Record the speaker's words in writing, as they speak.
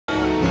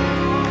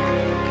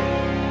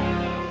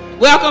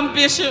Welcome,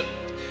 Bishop.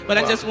 But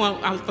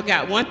I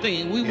forgot one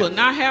thing. We will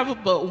not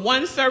have but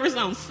one service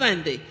on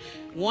Sunday.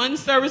 One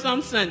service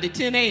on Sunday,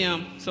 10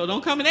 a.m. So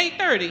don't come at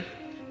 8:30,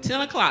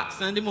 10 o'clock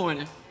Sunday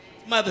morning.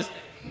 Mother's Day.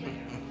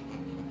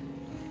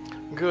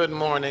 Good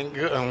morning.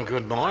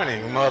 Good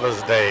morning,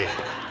 Mother's Day.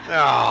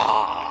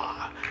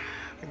 Ah,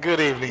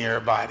 good evening,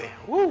 everybody.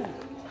 Woo.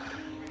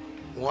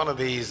 One of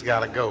these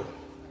got to go.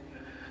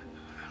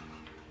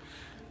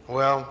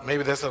 Well,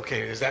 maybe that's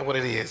okay. Is that what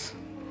it is?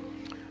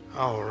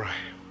 All right.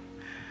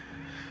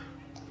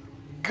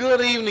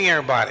 Good evening,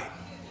 everybody.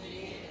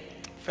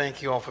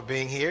 Thank you all for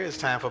being here. It's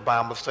time for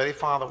Bible study.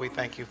 Father, we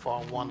thank you for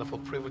a wonderful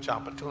privilege,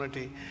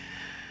 opportunity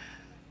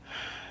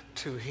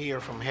to hear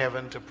from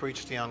heaven, to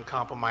preach the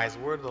uncompromised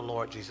word of the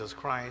Lord Jesus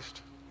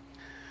Christ.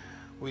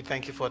 We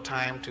thank you for a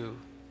time to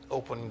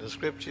open the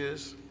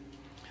scriptures,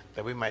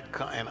 that we might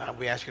come, and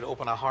we ask you to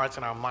open our hearts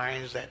and our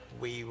minds that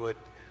we would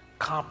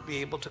be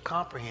able to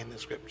comprehend the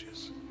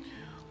scriptures.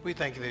 We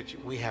thank you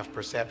that we have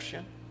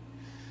perception,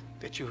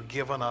 that you have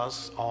given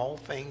us all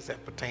things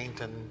that pertain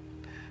to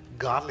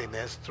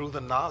godliness through the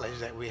knowledge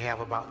that we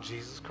have about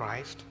Jesus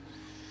Christ.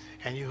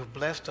 And you have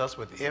blessed us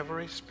with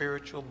every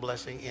spiritual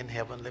blessing in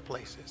heavenly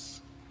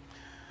places.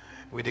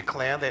 We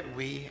declare that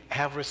we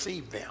have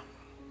received them,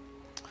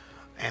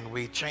 and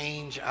we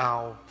change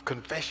our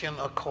confession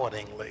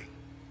accordingly.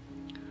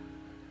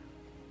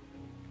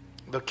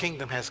 The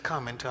kingdom has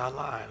come into our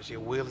lives. Your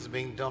will is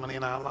being done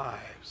in our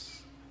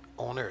lives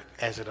on earth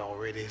as it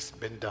already has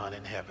been done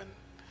in heaven.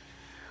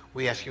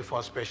 We ask you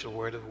for a special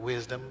word of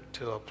wisdom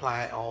to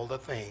apply all the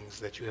things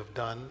that you have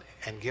done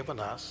and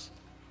given us.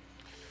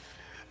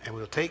 And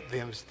we'll take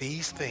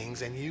these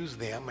things and use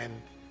them and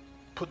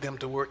put them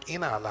to work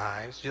in our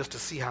lives, just to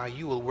see how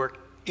you will work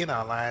in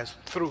our lives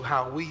through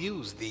how we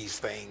use these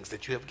things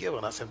that you have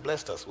given us and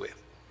blessed us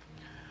with.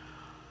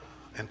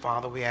 And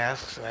Father, we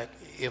ask that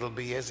it'll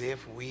be as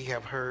if we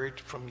have heard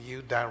from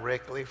you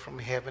directly from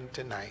heaven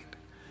tonight,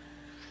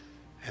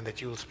 and that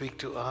you will speak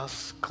to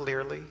us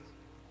clearly,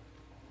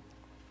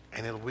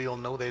 and we'll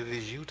know that it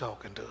is you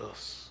talking to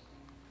us.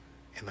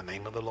 In the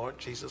name of the Lord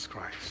Jesus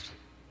Christ.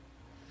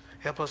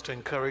 Help us to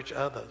encourage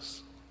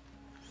others,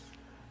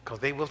 because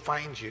they will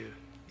find you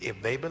if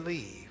they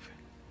believe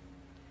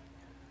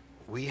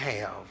we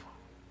have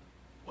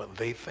what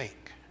they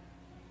think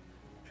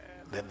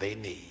that they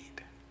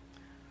need.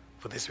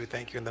 For this we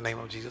thank you in the name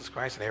of Jesus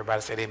Christ. And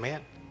everybody said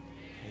amen.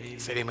 Amen.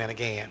 Said amen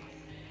again.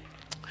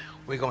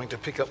 We're going to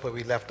pick up where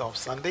we left off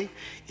Sunday.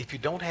 If you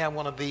don't have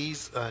one of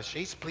these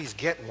sheets, please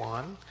get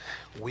one.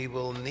 We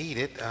will need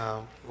it.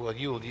 I'll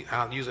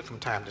use it from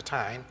time to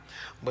time.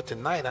 But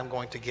tonight I'm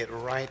going to get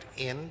right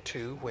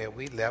into where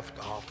we left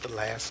off the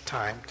last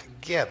time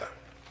together.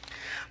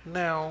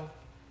 Now,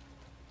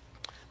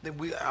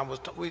 we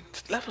left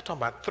off talking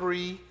about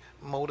 3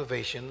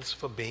 motivations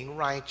for being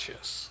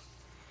righteous.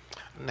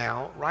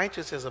 Now,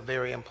 righteous is a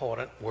very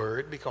important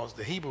word, because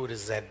the Hebrew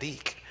is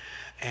zadik,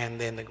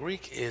 and then the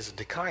Greek is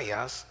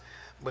dikaios,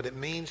 but it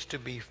means to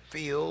be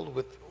filled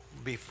with,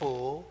 be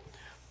full,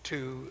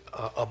 to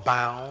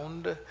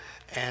abound,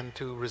 and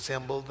to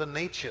resemble the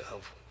nature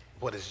of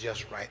what is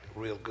just right,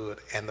 real good,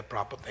 and the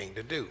proper thing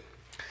to do.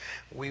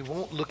 We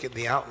won't look at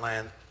the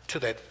outline to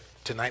that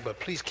tonight, but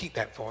please keep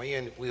that for you,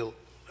 and we'll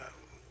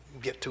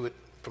get to it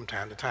from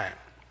time to time.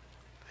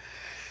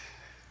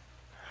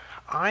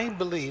 I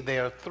believe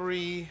there are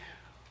 3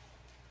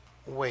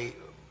 ways.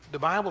 The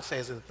Bible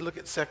says, look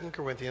at 2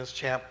 Corinthians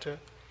chapter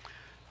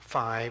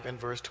 5 and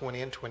verse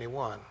 20 and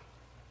 21.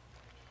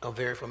 A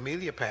very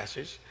familiar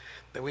passage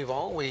that we've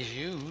always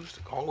used,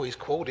 always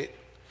quoted,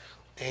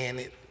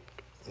 and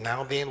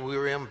now then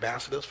we're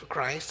ambassadors for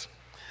Christ,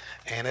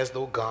 and as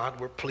though God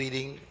were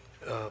pleading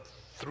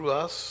through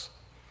us,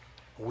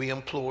 we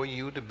implore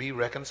you to be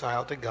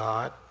reconciled to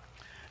God.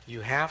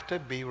 You have to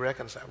be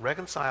reconciled.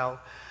 Reconciled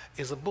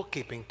is a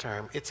bookkeeping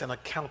term. It's an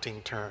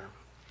accounting term.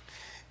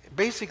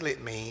 Basically,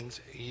 it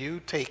means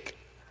you take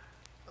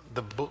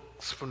the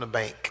books from the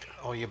bank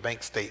or your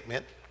bank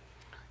statement,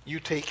 you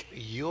take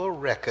your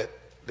record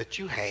that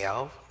you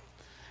have,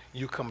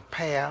 you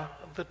compare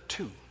the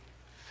two,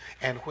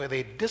 and where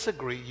they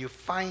disagree, you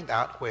find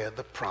out where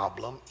the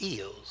problem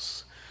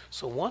is.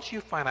 So once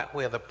you find out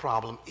where the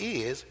problem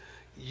is,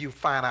 you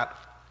find out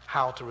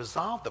how to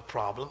resolve the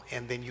problem,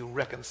 and then you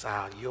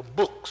reconcile your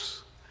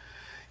books.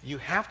 You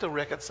have to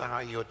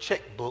reconcile your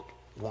checkbook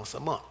once a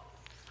month,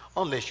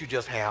 unless you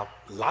just have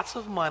lots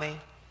of money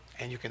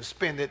and you can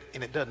spend it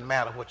and it doesn't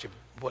matter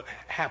what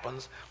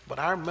happens. But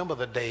I remember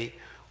the day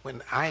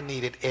when I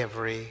needed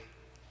every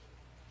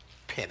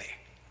penny.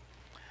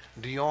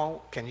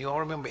 Can you all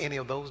remember any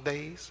of those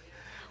days?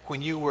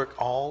 When you work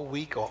all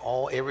week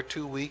or every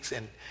 2 weeks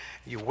and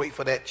you wait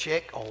for that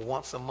check, or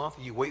once a month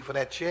you wait for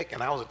that check.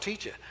 And I was a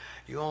teacher.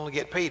 You only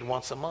get paid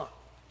once a month.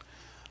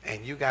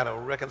 And you got to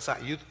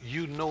reconcile.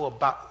 You know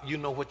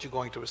what you're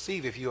going to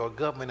receive if you're a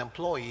government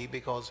employee,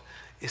 because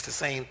it's the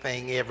same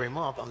thing every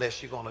month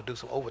unless you're going to do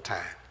some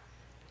overtime.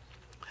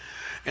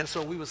 And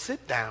so we would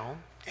sit down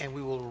and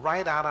we will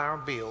write out our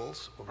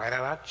bills, write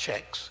out our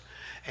checks,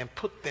 and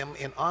put them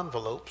in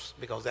envelopes,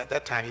 because at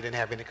that time you didn't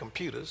have any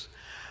computers.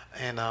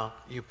 And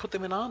you put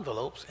them in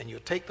envelopes, and you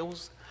take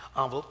those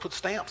envelopes, put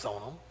stamps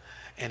on them,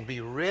 and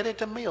be ready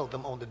to mail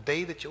them on the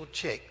day that you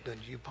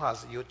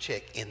deposit your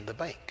check in the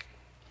bank.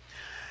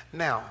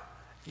 Now,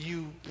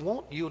 you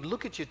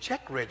look at your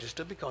check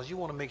register because you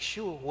want to make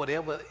sure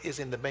whatever is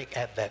in the bank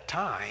at that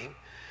time,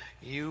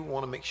 you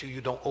want to make sure you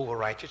don't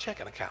overwrite your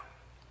checking account.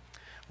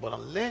 But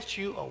unless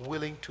you are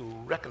willing to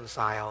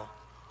reconcile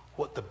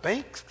what the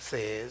bank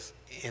says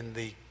in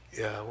the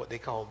what they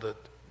call the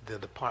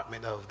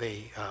department of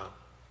the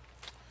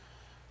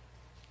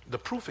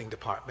proofing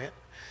department,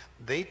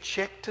 they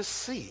check to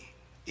see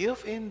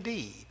if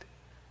indeed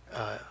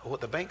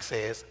what the bank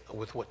says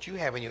with what you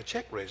have in your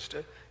check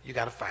register, you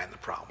got to find the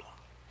problem.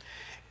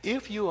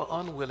 If you are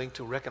unwilling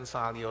to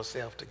reconcile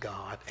yourself to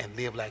God and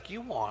live like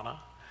you wanna,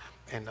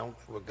 and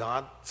what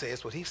God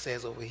says, what he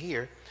says over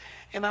here,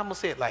 and I'm gonna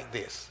say it like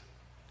this.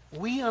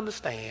 We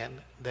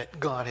understand that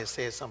God has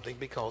said something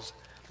because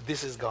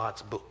this is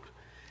God's book.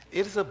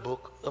 It is a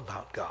book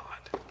about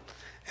God.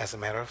 As a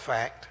matter of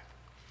fact,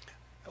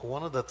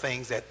 one of the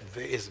things that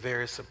is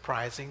very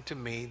surprising to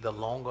me, the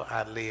longer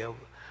I live,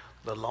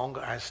 the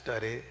longer I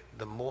study,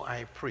 the more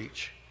I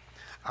preach,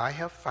 I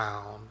have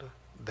found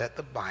that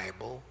the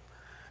Bible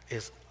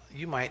is,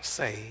 you might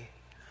say,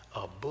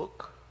 a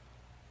book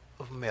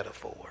of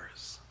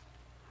metaphors,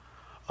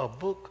 a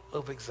book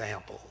of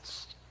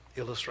examples,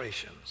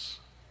 illustrations,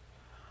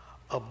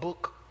 a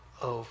book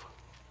of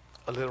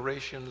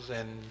alliterations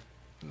and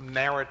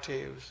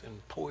narratives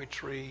and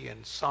poetry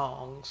and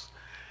songs.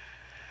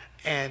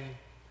 And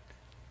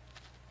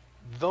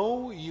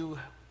though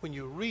when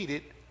you read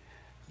it,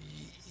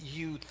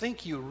 you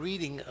think you're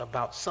reading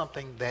about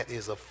something that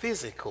is a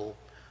physical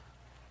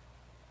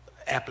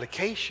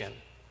application,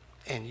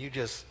 and you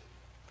just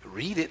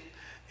read it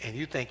and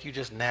you think you're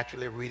just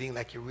naturally reading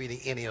like you're reading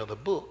any other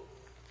book.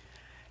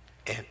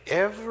 And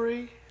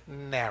every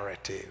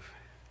narrative,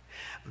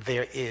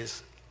 there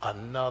is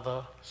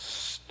another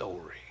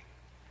story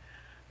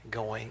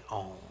going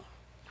on.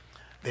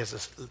 There's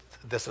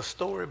a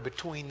story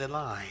between the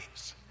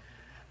lines.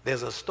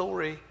 There's a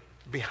story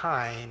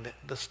behind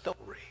the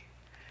story.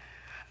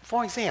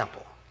 For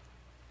example,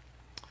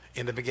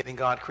 in the beginning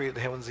God created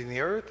the heavens and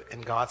the earth,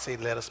 and God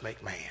said, let us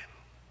make man.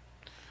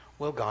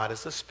 Well, God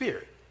is a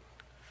spirit.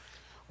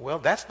 Well,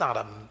 that's not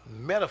a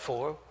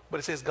metaphor, but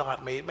it says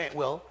God made man.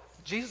 Well,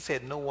 Jesus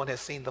said no one has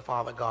seen the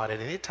Father God at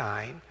any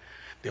time.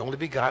 The only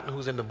begotten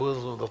who's in the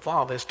bosom of the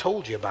Father has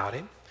told you about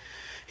him.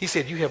 He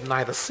said, you have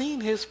neither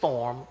seen his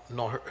form,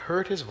 nor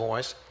heard his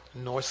voice,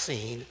 nor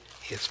seen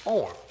his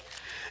form.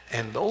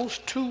 And those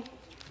two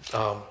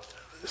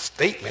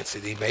statements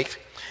that he makes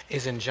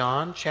is in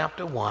John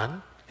chapter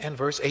 1 and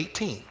verse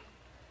 18.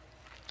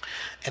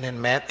 And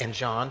in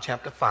John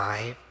chapter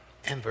 5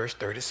 and verse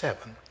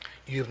 37.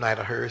 You have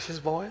neither heard his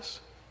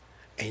voice,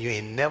 and you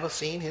ain't never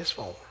seen his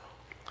form.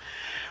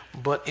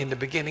 But in the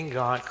beginning,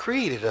 God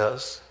created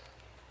us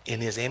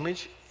in his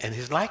image and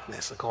his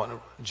likeness, according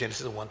to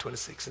Genesis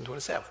 1:26 and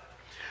 27.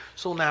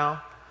 So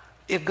now,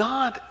 if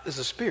God is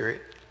a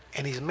spirit,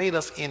 and he's made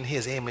us in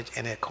his image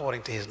and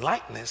according to his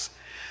likeness,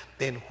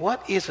 then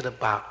what is it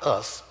about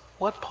us?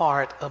 What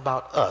part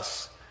about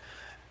us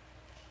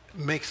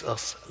makes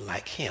us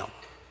like him?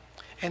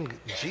 And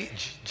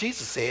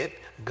Jesus said,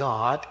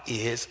 God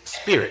is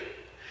spirit,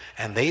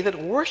 and they that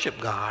worship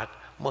God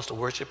must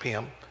worship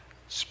him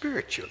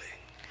spiritually.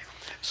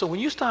 So when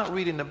you start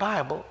reading the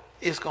Bible,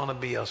 it's going to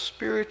be a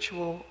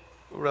spiritual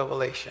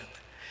revelation.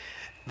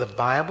 The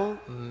Bible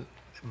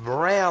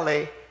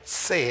rarely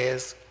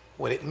says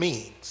what it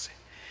means.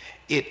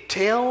 It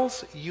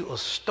tells you a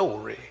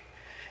story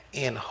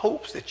in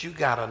hopes that you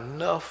got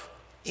enough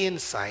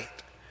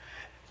insight,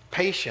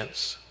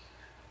 patience,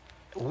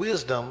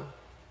 wisdom,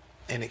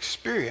 and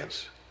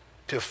experience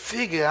to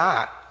figure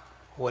out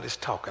what it's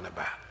talking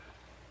about.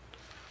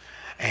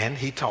 And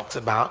he talks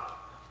about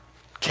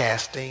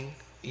casting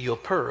your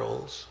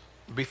pearls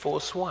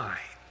before swine.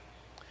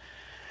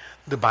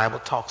 The Bible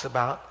talks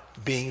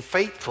about being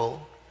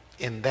faithful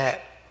in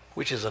that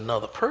which is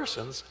another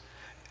person's.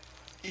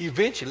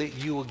 Eventually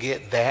you will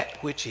get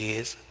that which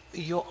is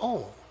your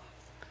own.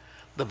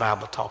 The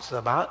Bible talks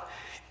about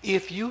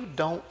if you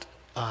don't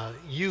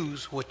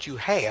use what you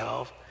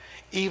have,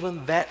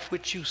 even that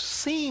which you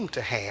seem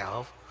to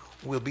have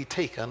will be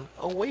taken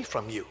away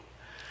from you.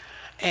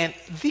 And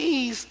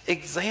these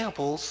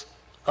examples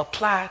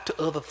apply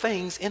to other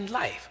things in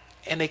life,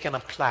 and they can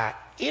apply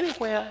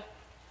anywhere,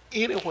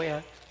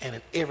 and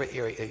in every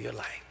area of your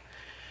life.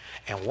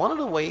 And one of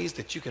the ways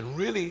that you can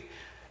really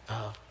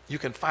you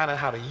can find out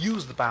how to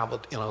use the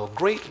Bible in a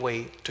great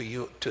way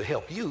to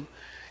help you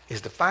is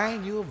to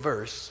find you a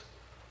verse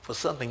for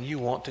something you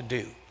want to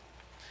do,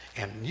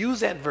 and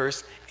use that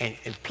verse and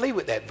play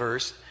with that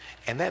verse,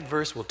 and that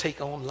verse will take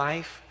on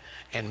life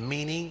and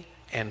meaning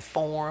and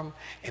form,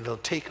 and it'll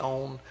take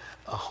on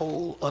a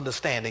whole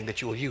understanding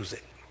that you will use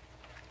it.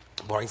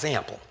 For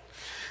example,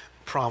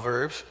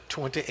 Proverbs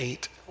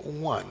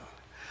 28:1.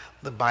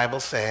 The Bible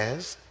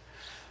says,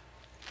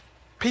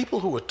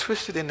 People who are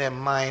twisted in their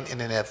mind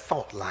and in their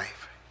thought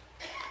life,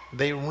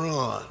 they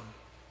run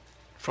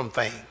from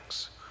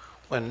things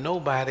when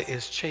nobody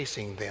is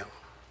chasing them.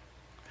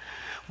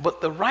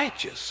 But the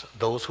righteous,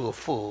 those who are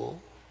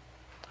full,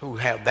 who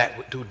have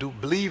that, who do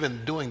believe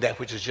in doing that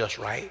which is just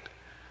right.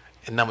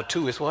 And number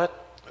two is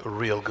what?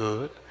 Real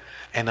good.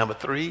 And number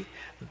three,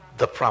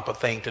 the proper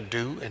thing to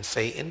do and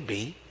say and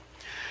be.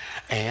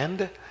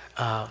 And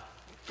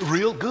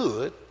real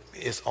good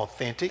is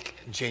authentic,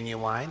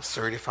 genuine,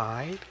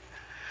 certified.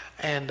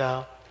 And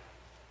the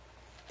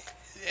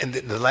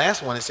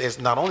last one, it says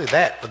not only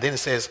that, but then it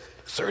says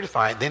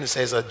certified. Then it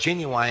says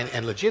genuine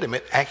and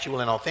legitimate, actual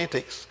and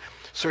authentic,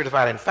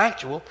 certified and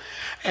factual.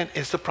 And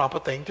it's the proper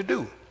thing to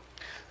do.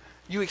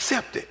 You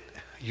accept it.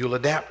 You'll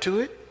adapt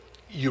to it.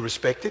 You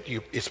respect it.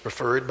 It's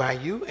preferred by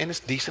you, and it's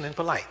decent and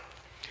polite.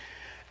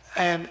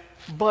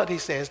 But he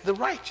says the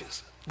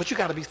righteous. But you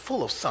got to be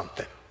full of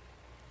something.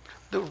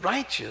 The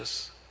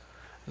righteous,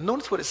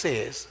 notice what it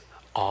says,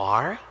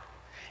 are,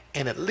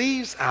 and it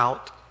leaves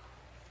out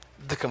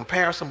the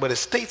comparison, but it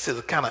states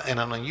it kind of in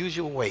an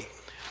unusual way.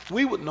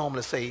 We would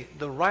normally say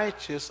the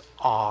righteous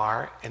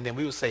are, and then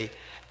we would say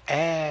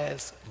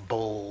as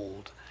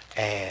bold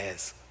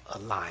as a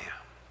lion.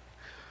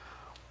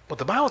 But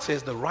the Bible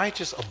says the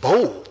righteous are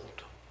bold.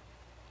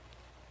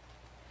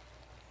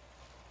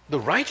 The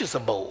righteous are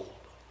bold.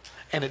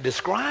 And it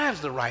describes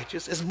the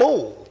righteous as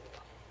bold.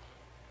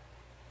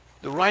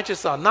 The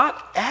righteous are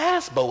not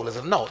as bold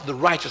as, no, the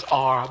righteous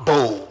are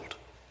bold.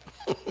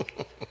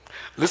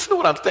 Listen to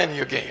what I'm telling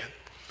you again.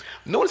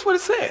 Notice what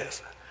it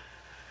says.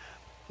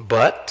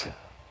 But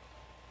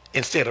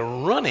instead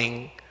of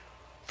running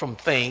from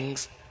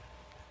things,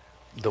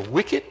 the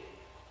wicked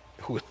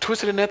who are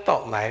twisted in their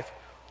thought life,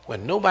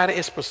 when nobody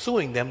is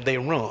pursuing them, they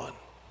run.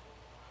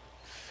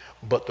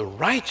 But the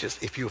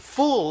righteous, if you're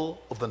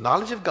full of the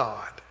knowledge of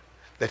God,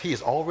 that he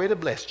has already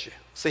blessed you.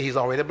 Say, he's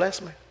already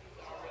blessed me.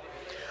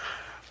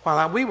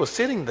 While we were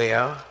sitting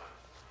there,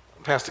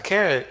 Pastor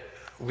Carrie,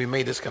 we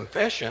made this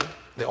confession,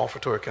 the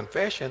offertory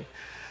confession,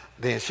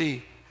 then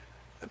she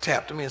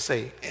tapped me and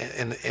say,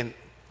 and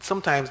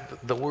sometimes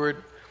the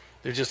word,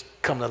 they just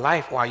come to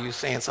life while you're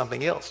saying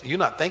something else. You're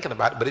not thinking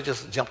about it, but it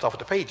just jumps off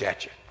the page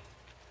at you.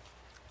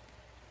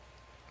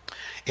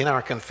 In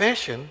our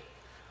confession,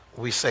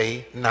 we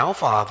say, now,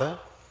 Father,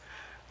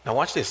 now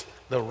watch this.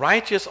 The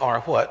righteous are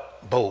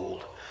what?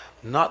 Bold.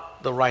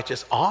 Not the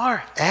righteous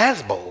are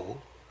as bold,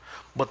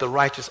 but the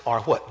righteous are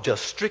what?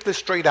 Just strictly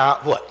straight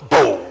out what?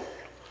 Bold.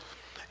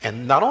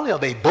 And not only are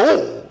they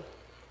bold,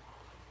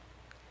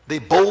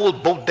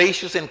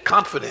 bodacious, and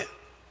confident,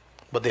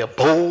 but they're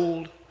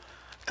bold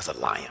as a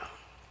lion.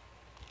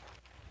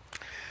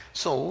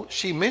 So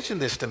she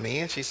mentioned this to me,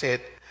 and she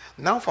said,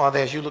 now, Father,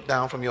 as you look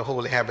down from your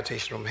holy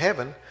habitation from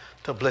heaven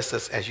to bless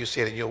us as you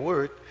said in your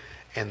word,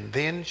 and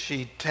then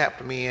she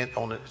tapped me in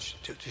on it.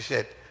 She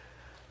said,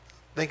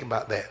 think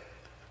about that.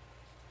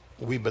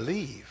 We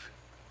believe,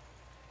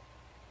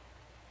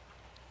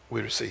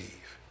 we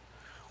receive.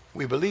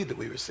 We believe that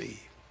we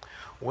receive.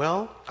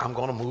 Well, I'm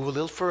going to move a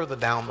little further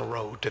down the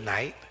road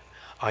tonight.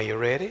 Are you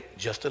ready?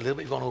 Just a little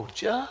bit. We're going to move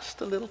just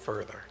a little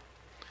further.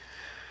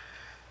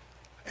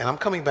 And I'm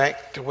coming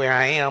back to where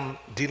I am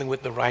dealing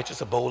with the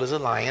righteous, as bold as a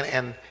lion,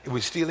 and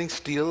we're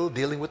still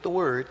dealing with the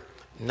word.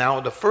 Now,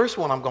 the first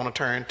one I'm going to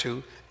turn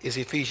to is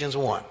Ephesians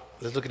 1.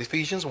 Let's look at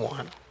Ephesians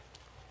 1.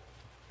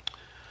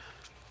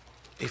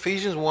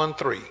 Ephesians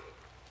 1:3.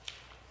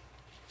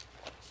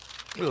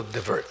 We'll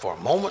divert for a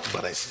moment,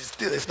 but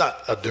it's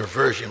not a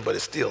diversion, but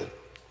it's still,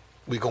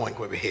 we're going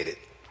where we're headed.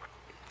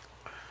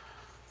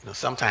 You know,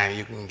 sometimes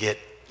you can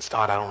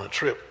start out on a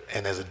trip,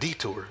 and there's a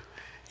detour.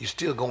 You're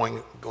still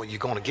going, you're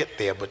going to get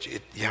there, but you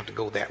have to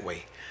go that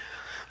way.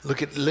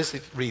 Let's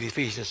read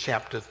Ephesians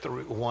chapter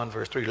 1,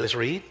 verse 3. Let's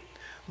read.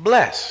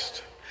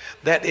 Blessed.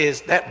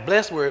 That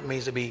blessed word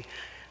means to be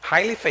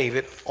highly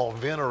favored or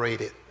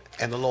venerated,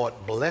 and the Lord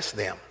blessed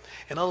them.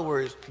 In other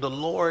words, the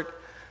Lord,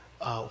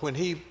 when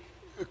he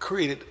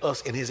created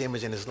us in his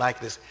image and his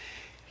likeness,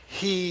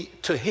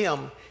 to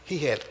him, he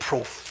had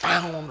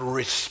profound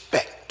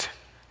respect,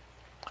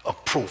 a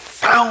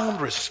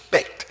profound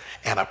respect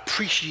and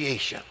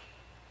appreciation.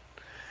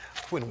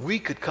 When we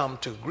could come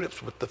to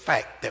grips with the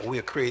fact that we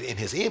are created in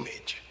his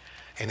image,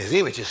 and his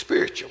image is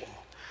spiritual,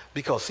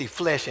 because see,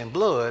 flesh and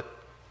blood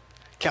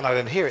cannot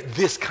inherit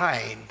this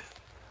kind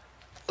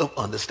of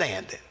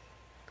understanding.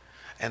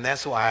 And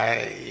that's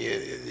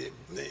why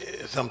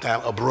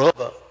sometimes a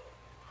brother,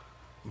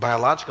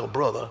 biological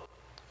brother,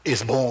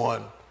 is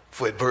born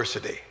for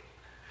adversity.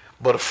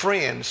 But a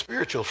friend,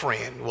 spiritual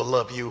friend, will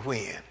love you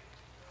when?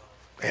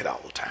 At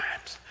all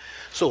times.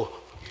 So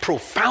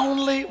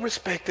profoundly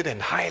respected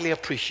and highly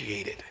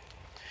appreciated.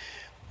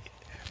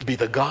 Be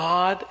the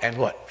God and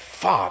what?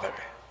 Father.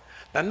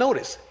 Now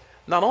notice,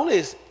 not only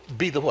is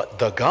be the what?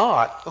 The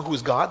God, who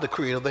is God, the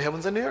creator of the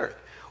heavens and the earth.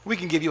 We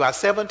can give you our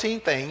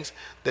 17 things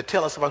that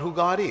tell us about who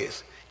God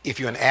is. If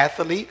you're an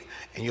athlete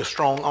and you're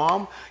strong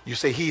arm, you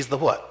say he's the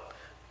what?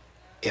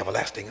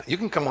 Everlasting. You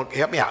can come on,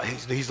 help me out.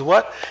 He's the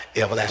what?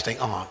 Everlasting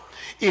arm.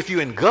 If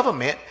you're in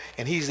government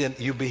and he's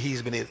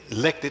been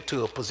elected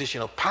to a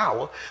position of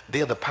power,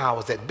 they're the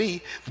powers that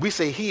be. We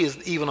say he is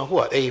even a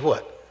what? A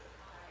what?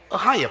 A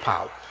higher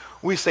power.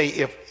 We say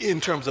if in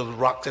terms of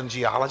rocks and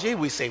geology,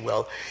 we say,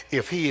 well,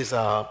 if he is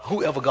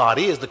whoever God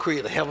is, the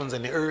creator of the heavens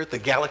and the earth, the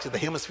galaxy, the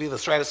hemisphere, the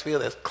stratosphere,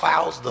 the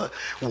clouds, the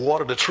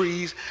water, the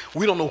trees,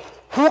 we don't know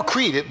who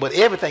created, but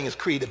everything is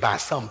created by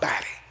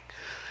somebody.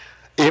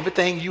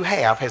 Everything you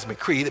have has been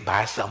created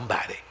by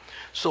somebody.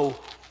 So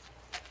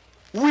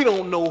we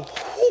don't know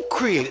who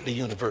created the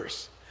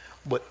universe,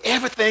 but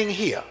everything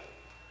here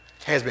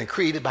has been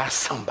created by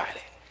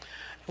somebody.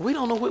 We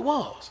don't know who it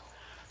was.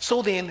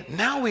 So then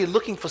now we're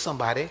looking for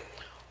somebody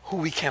who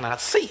we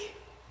cannot see.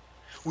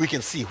 We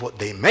can see what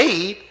they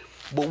made,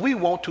 but we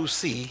want to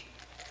see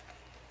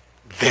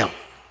them.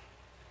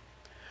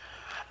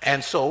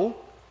 And so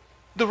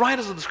the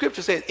writers of the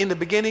scripture said, in the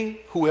beginning,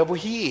 whoever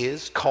he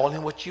is, call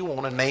him what you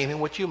want to, name him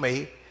what you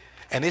made.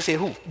 And they said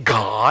who?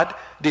 God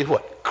did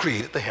what?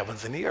 Created the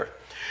heavens and the earth.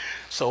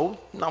 So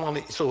not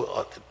only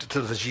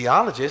to the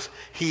geologist,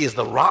 he is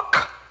the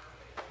rock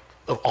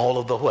of all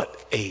of the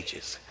what?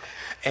 Ages.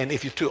 And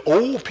if you're to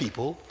old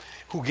people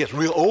who get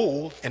real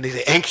old and they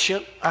say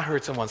ancient, I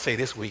heard someone say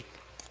this week,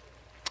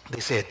 they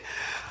said,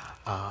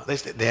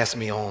 they asked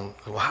me on,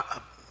 well,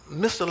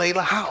 Mr.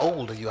 Laidler, how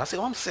old are you? I said,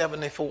 I'm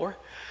 74.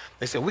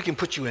 They said, we can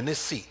put you in this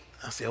seat.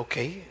 I said,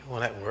 okay, well,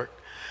 that worked.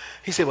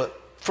 He said,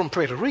 but from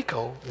Puerto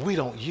Rico, we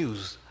don't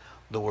use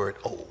the word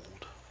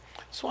old.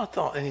 So I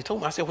thought, and he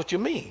told me, I said, what you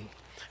mean?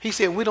 He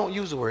said, we don't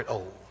use the word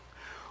old.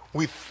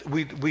 We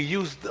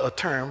use a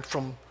term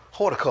from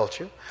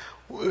horticulture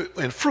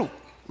and fruit.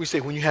 We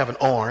say when you have an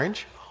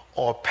orange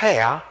or a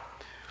pear,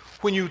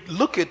 when you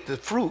look at the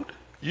fruit,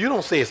 you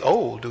don't say it's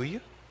old, do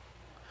you?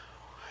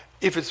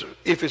 If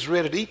it's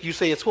ready to eat, you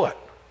say it's what?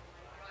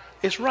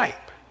 It's ripe.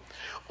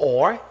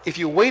 Or if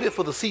you waited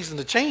for the season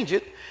to change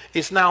it,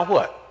 it's now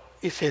what?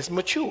 It has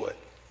matured.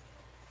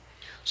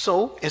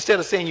 So instead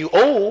of saying you're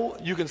old,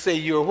 you can say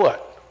you're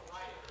what?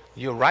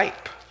 You're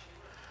ripe.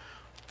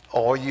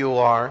 Or you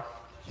are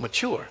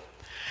mature.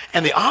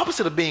 And the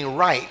opposite of being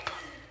ripe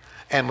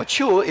and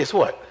mature is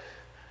what?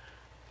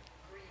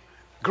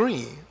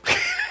 Green.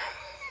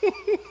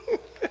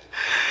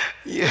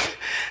 Yeah.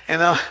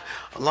 And a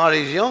lot of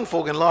these young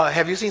folk, and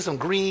have you seen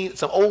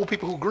some old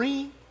people who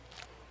green?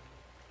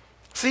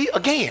 See,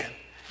 again,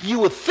 you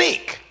would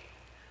think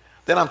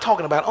that I'm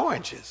talking about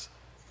oranges.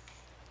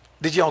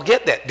 Did y'all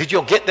get that? Did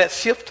y'all get that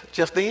shift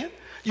just then?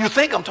 You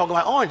think I'm talking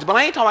about oranges, but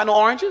I ain't talking about no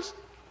oranges.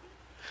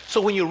 So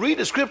when you read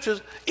the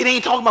scriptures, it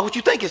ain't talking about what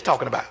you think it's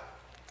talking about.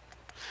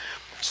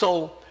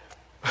 So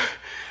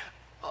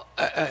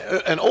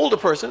an older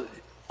person,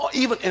 or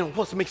even, and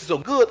what makes it so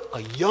good,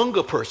 a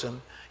younger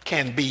person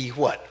can be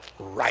what?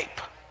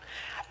 Ripe,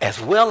 as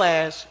well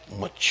as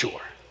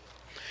mature.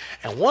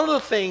 And one of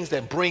the things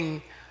that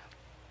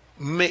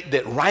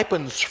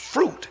ripens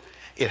fruit,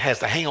 it has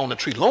to hang on the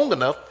tree long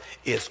enough,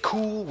 is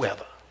cool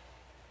weather.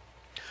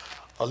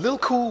 A little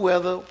cool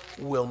weather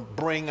will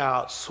bring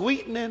out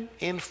sweetening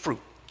in fruit.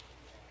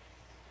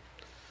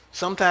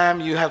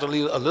 Sometimes you have to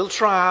leave a little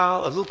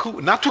trial, a little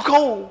cool, not too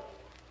cold,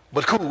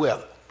 but cool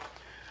weather.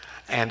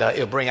 And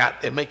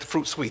it'll make the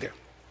fruit sweeter.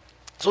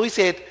 So he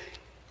said,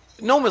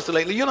 no, Mr.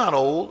 Laidler, you're not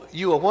old.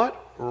 You are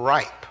what?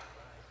 Ripe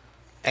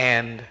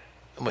and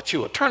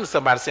mature. Turn to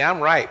somebody and say, I'm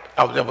ripe.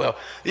 Well,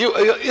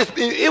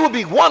 it would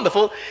be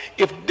wonderful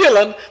if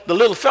Dylan, the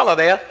little fella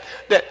there,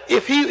 that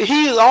if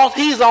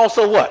he's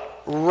also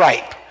what?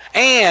 Ripe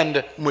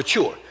and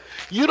mature.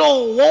 You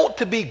don't want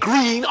to be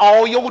green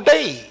all your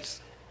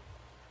days.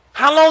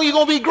 How long are you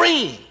going to be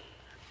green?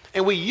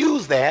 And we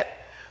use that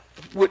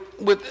with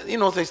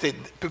they say,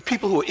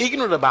 people who are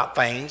ignorant about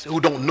things,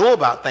 who don't know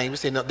about things, we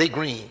say, no, they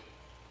green.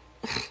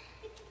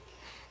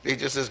 They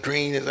just as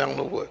green as I don't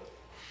know what.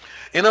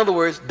 In other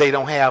words, they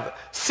don't have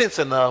sense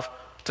enough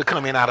to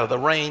come in out of the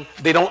rain.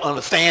 They don't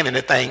understand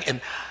anything.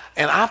 And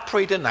I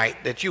pray tonight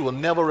that you will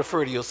never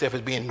refer to yourself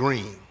as being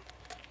green.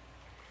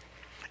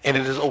 And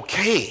it is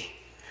okay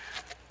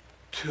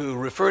to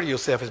refer to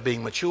yourself as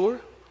being mature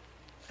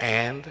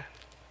and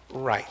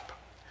ripe.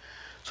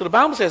 So the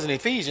Bible says in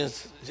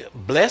Ephesians,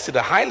 blessed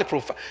are highly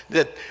profiled,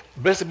 that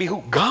blessed be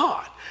who?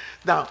 God.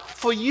 Now,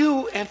 for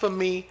you and for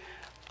me,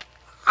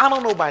 I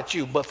don't know about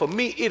you, but for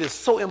me, it is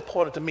so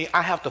important to me.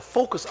 I have to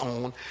focus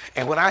on,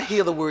 and when I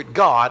hear the word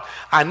God,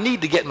 I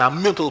need to get my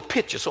mental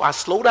picture. So I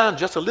slow down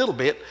just a little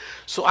bit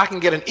so I can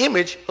get an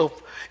image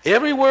of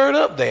every word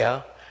up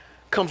there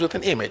comes with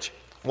an image.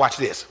 Watch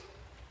this.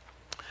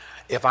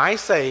 If I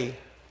say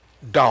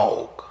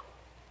dog,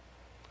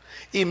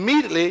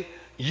 immediately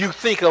you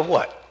think of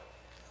what?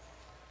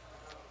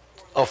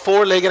 A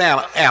four-legged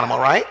animal,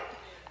 right?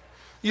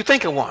 You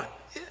think of one.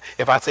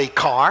 If I say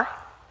car,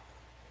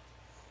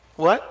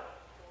 what?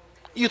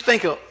 You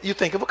think of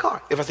a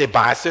car. If I say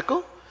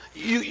bicycle,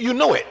 you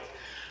know it.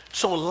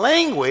 So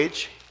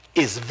language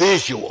is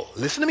visual.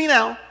 Listen to me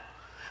now.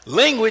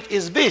 Language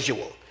is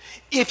visual.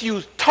 If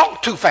you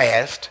talk too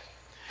fast,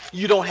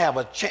 you don't have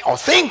a chance, or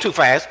sing too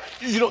fast,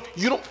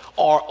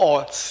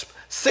 or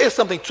say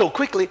something so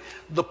quickly,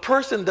 the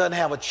person doesn't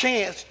have a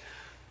chance,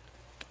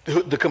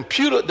 the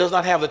computer does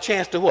not have the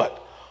chance to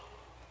what?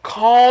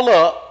 Call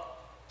up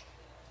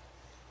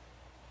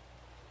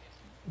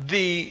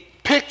the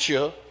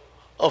picture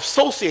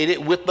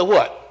associated with the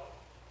what?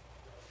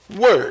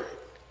 Word.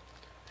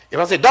 If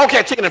I say dog,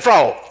 cat, chicken, and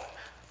frog,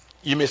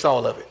 you miss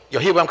all of it. You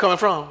hear where I'm coming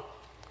from?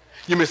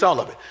 You miss all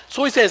of it.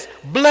 So he says,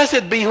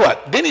 blessed be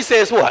what? Then he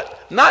says what?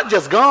 Not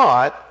just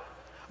God,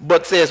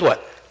 but says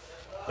what?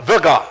 The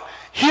God.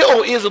 Hear,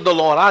 O Israel, the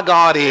Lord our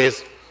God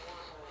is,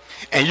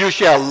 and you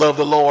shall love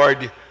the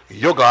Lord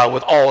your God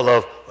with all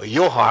of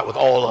your heart, with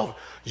all of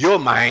your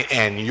mind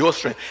and your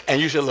strength, and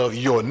you shall love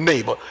your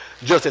neighbor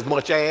just as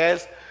much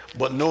as,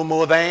 but no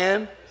more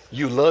than,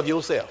 you love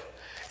yourself.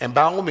 And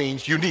by all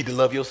means, you need to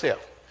love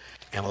yourself.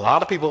 And a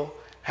lot of people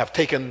have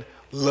taken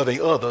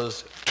loving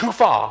others too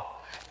far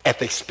at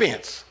the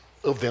expense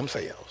of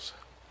themselves.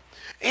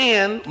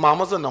 And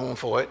mamas are known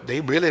for it.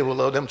 They really will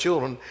love them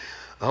children.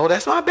 Oh,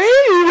 that's my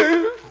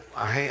baby.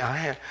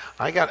 I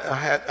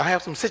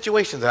have some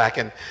situations that I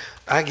can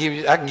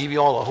give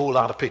you all a whole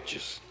lot of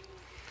pictures.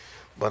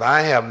 But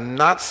I have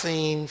not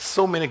seen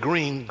so many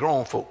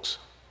grown folks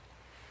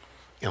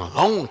in a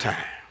long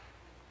time.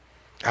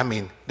 I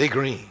mean, they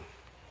green.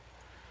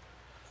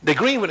 They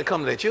green when it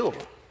comes to their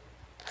children.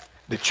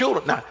 The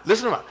children, now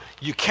listen to me,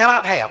 you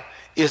cannot have,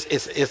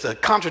 it's a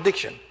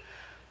contradiction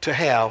to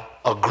have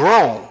a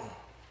grown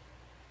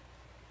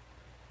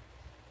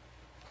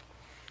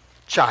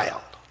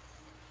child.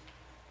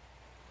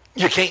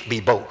 You can't be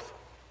both.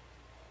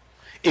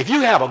 If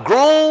you have a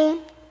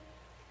grown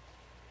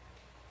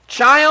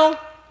child,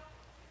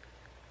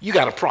 you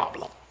got a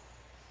problem.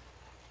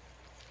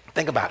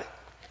 Think about it.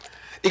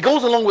 It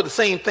goes along with the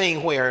same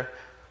thing where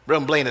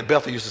Reverend Blaine at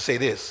Bethel used to say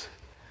this: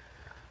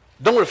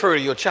 don't refer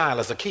to your child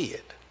as a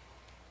kid.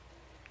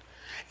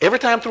 Every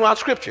time throughout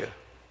Scripture,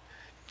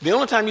 the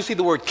only time you see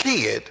the word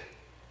kid,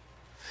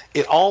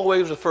 it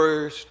always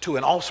refers to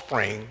an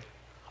offspring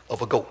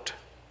of a goat.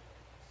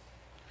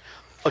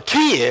 A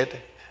kid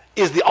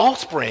is the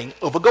offspring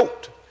of a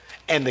goat.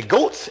 And the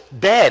goat's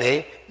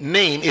daddy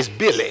name is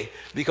Billy,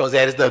 because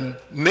that is the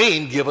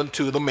name given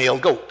to the male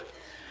goat.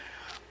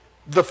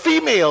 The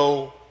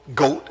female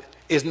goat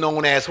is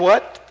known as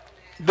what?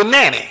 The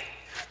nanny.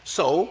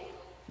 So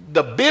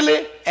the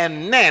Billy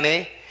and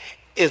nanny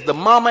is the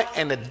mama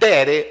and the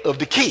daddy of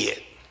the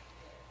kid.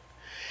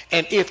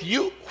 And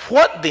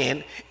what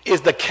then is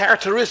the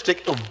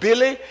characteristic of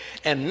Billy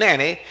and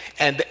nanny?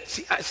 And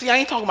see, I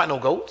ain't talking about no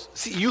goats.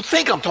 See, you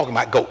think I'm talking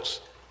about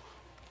goats.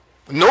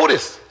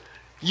 Notice,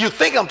 you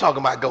think I'm talking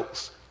about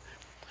goats.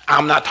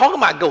 I'm not talking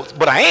about goats,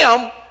 but I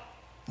am,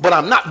 but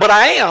I'm not, but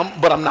I am,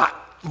 but I'm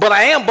not. But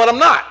I am, but I'm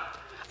not.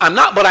 I'm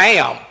not, but I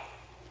am.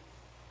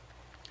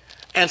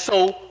 And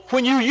so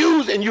when you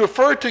use and you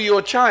refer to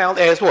your child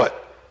as what?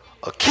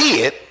 A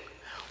kid,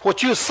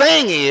 what you're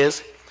saying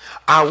is,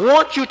 I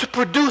want you to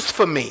produce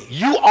for me.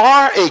 You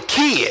are a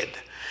kid,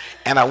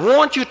 and I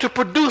want you to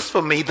produce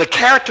for me the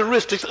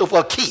characteristics of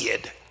a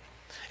kid.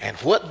 And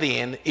what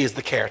then is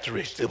the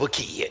characteristic of a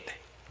kid?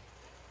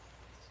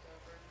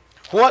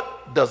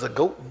 What does a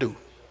goat do?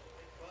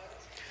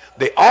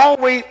 They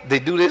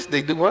do this,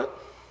 they do what?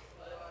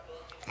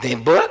 They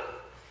butt,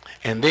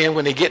 and then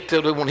when they get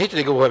to the one hit you,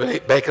 they go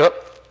back up.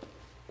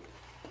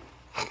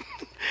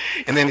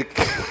 And then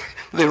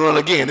they run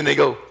again, and they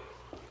go.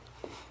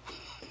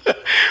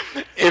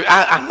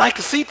 I like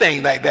to see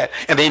things like that,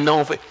 and they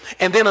know.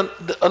 And then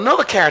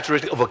another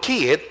characteristic of a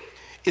kid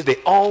is they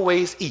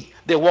always eat.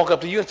 They walk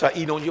up to you and start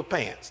eating on your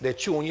pants. They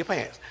chew on your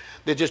pants.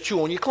 They just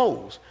chew on your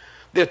clothes.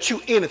 They'll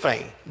chew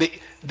anything.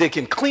 They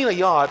can clean a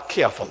yard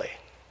carefully.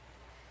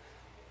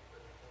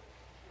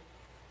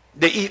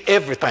 They eat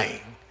everything.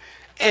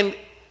 And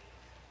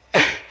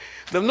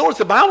notice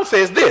the Bible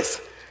says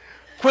this: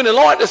 when the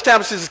Lord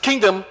establishes his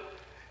kingdom,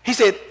 he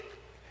said,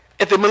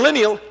 at the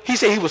millennial, he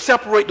said he would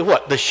separate the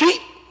what? The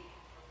sheep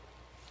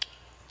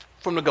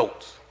from the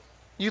goats.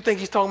 You think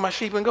he's talking about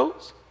sheep and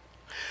goats?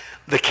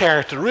 The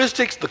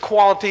characteristics, the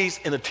qualities,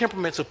 and the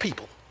temperaments of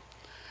people.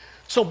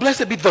 So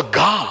blessed be the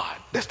God.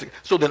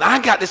 So then I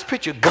got this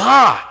picture,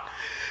 God.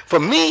 For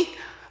me,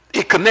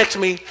 it connects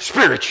me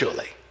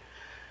spiritually.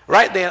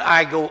 Right then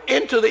I go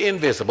into the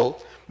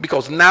invisible,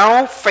 because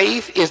now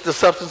faith is the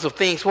substance of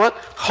things what?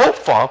 Hoped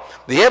for,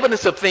 the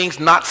evidence of things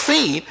not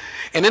seen.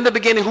 And in the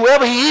beginning,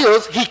 whoever he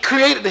is, he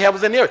created the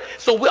heavens and the earth.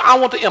 So I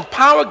want to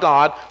empower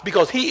God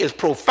because he is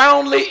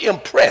profoundly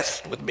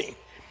impressed with me.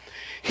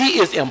 He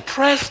is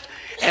impressed,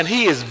 and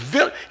he has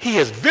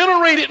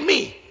venerated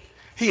me.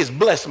 He has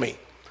blessed me.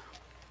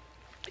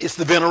 It's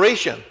the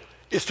veneration.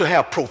 It's to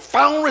have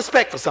profound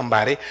respect for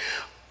somebody.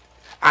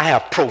 I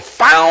have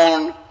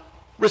profound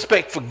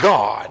respect for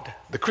God,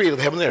 the creator of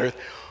heaven and earth,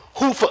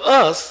 who for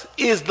us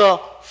is the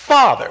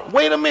Father.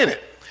 Wait a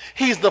minute.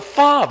 He's the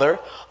Father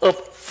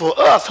for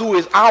us, who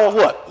is our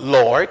what?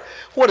 Lord.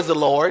 What is the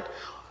Lord?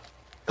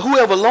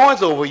 Whoever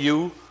lords over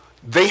you,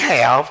 they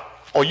have,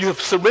 or you have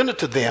surrendered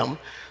to them,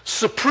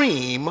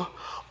 supreme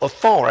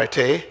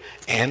authority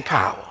and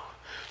power.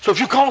 So if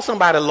you call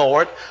somebody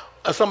Lord,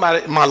 or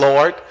somebody my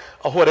Lord,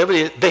 or whatever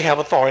it is, they have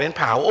authority and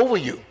power over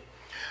you.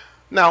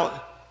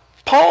 Now,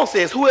 Paul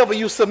says, whoever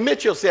you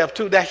submit yourself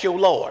to, that's your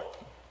Lord.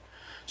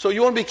 So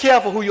you want to be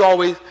careful who you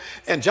always,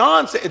 and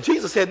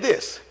Jesus said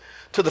this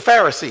to the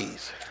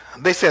Pharisees.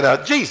 They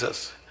said,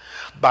 Jesus,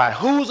 by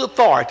whose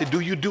authority do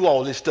you do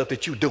all this stuff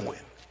that you're doing?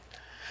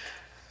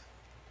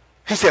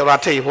 He said, well, I'll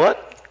tell you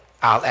what,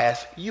 I'll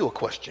ask you a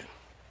question.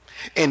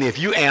 And if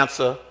you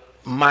answer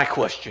my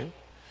question,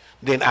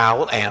 then I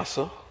will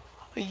answer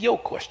your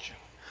question.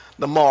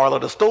 The moral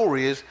of the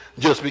story is,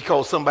 just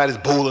because somebody's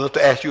bold enough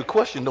to ask you a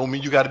question don't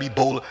mean you got to be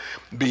bold,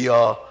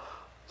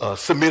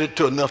 submitted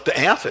to enough to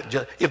answer.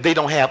 Just, if they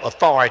don't have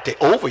authority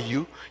over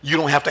you, you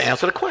don't have to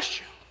answer the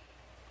question.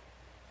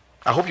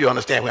 I hope you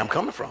understand where I'm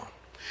coming from.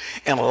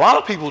 And a lot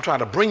of people try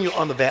to bring you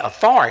under that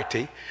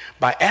authority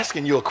by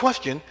asking you a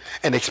question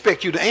and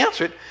expect you to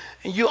answer it,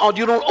 and you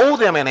don't owe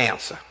them an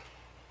answer.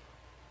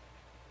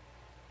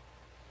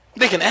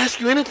 They can ask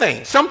you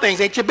anything. Some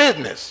things ain't your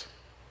business.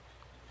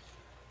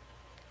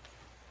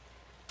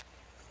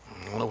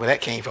 I don't know where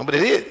that came from, but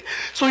it is.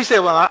 So he said,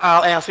 well,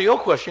 I'll answer your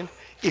question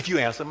if you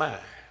answer mine.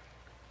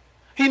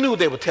 He knew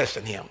they were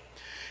testing him.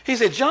 He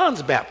said,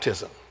 John's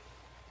baptism,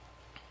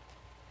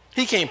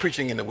 he came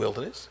preaching in the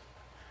wilderness.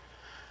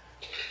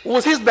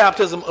 Was his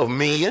baptism of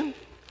men?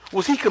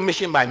 Was he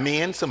commissioned by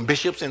men, some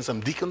bishops and some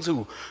deacons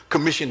who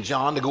commissioned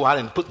John to go out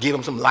and give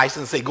him some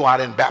license, say go out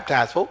and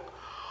baptize folk?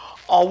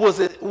 Or was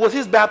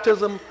his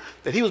baptism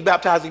that he was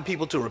baptizing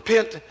people to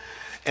repent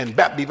and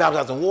be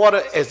baptized in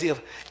water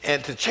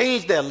and to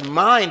change their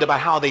mind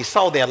about how they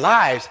saw their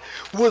lives?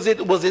 Was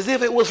as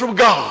if it was from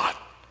God?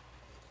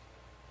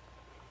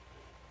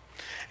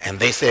 And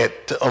they said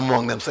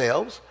among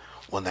themselves,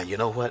 well, now you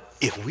know what?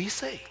 If we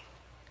say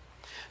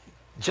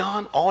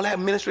John, all that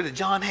ministry that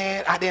John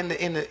had out there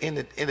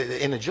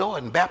in the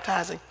Jordan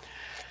baptizing,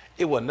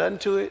 it was nothing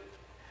to it.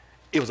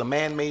 It was a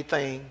man-made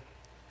thing,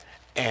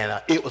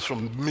 and it was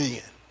from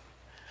men.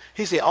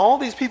 He said, all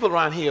these people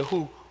around here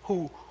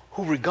who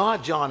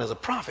regard John as a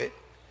prophet,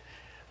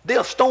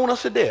 they'll stone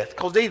us to death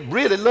because they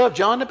really love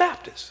John the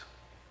Baptist.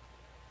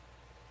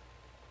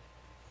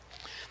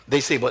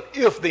 They say, but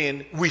if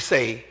then we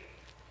say,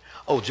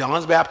 oh,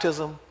 John's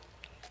baptism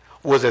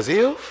was as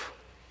if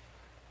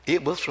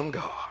it was from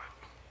God,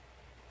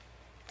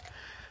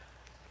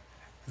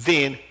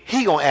 then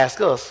he gonna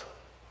ask us,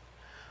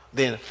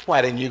 then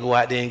why didn't you go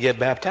out there and get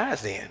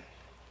baptized then?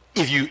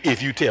 If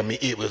you tell me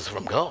it was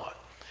from God.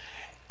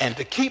 And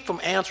to keep from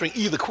answering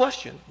either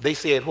question, they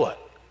said what?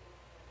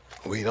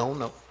 We don't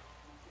know.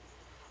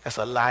 That's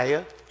a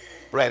liar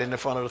right in the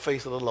front of the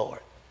face of the Lord.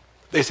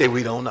 They say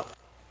we don't know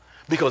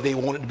because they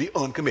wanted to be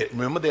uncommitted.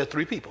 Remember, there are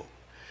three people.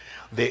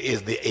 There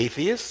is the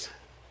atheist,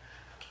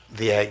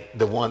 the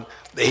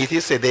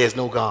atheist said there is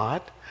no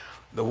God.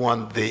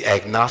 The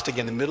agnostic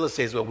in the middle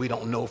says, well, we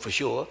don't know for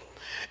sure.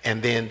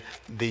 And then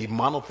the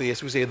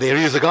monotheist who said there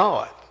is a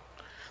God.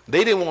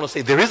 They didn't want to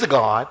say there is a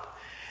God.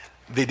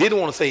 They didn't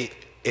want to say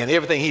and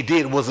everything he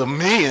did was of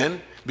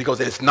men because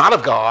it's not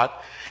of God.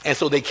 And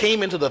so they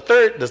came into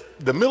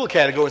the middle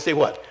category and say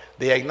what?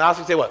 The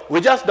agnostic say what?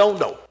 We just don't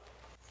know.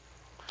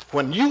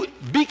 When you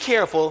be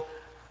careful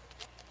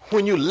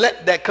when you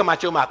let that come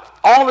out your mouth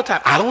all the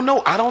time. I don't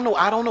know, I don't know,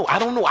 I don't know, I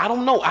don't know, I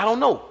don't know, I don't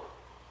know.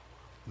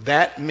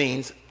 That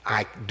means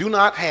I do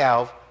not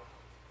have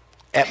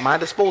at my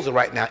disposal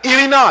right now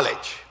any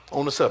knowledge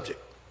on the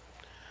subject.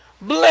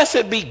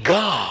 Blessed be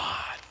God,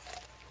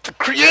 the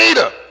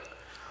creator.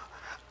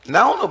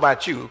 Now, I don't know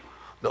about you,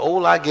 the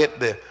older I get,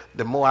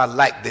 the more I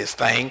like this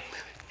thing.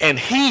 And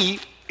he,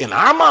 in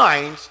our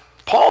minds,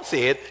 Paul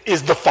said,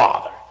 is the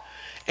Father.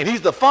 And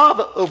he's the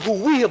Father of who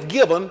we have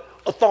given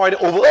authority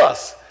over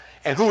us.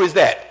 And who is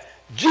that?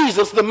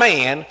 Jesus, the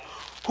man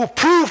who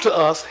proved to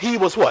us he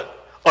was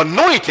what?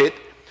 Anointed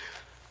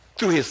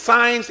through his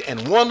signs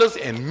and wonders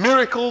and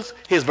miracles,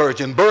 his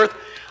virgin birth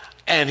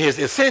and his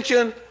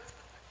ascension.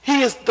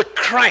 He is the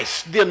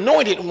Christ, the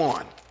anointed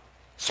one,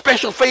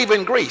 special favor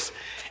and grace.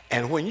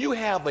 And when you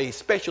have a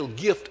special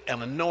gift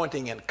and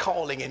anointing and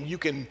calling and you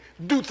can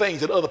do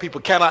things that other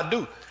people cannot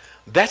do,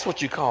 that's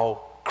what you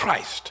call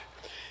Christ.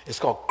 It's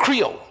called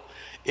Creole.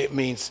 It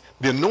means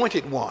the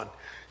anointed one.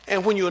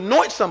 And when you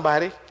anoint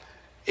somebody,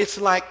 it's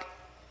like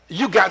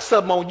you got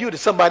something on you that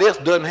somebody else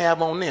doesn't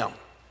have on them.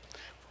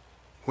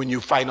 When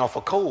you're fighting off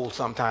a cold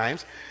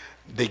sometimes,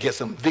 they get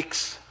some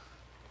Vicks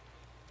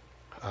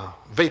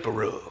vapor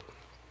rub.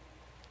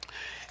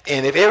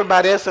 And if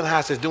everybody else in the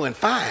house is doing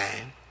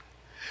fine,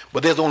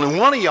 but there's only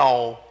one of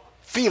y'all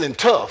feeling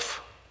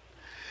tough,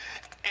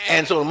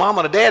 and so the mom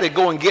or the daddy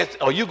go and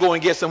get, or you go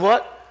and get some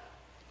what?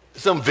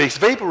 Some Vicks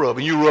vapor rub,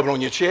 and you rub it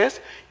on your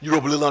chest, you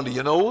rub a little under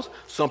your nose,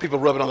 some people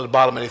rub it on the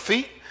bottom of their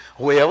feet,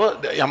 wherever,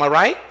 am I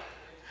right?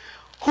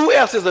 Who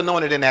else is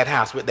anointed in that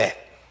house with that?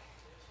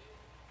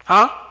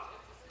 Huh?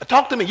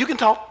 Talk to me, you can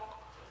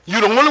talk.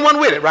 You're the only one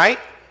with it, right?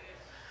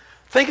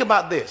 Think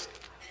about this.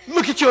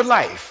 Look at your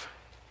life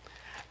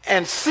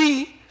and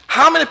see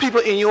how many people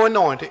in your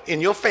anointing,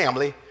 in your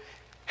family,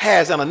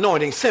 has an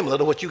anointing similar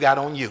to what you got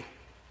on you.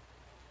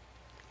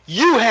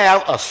 You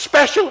have a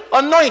special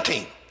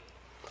anointing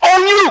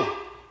on you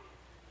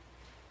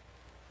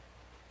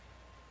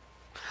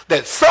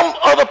that some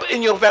other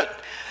in your family,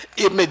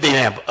 it may they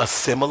have a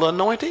similar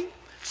anointing,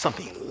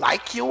 something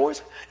like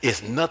yours.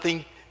 It's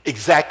nothing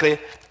exactly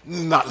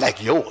not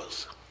like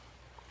yours.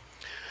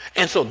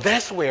 And so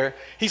that's where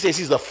he says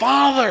he's the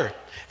Father.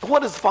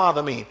 What does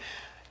Father mean?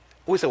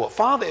 We say, well,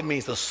 Father, it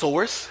means the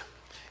source.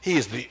 He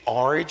is the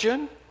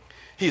origin.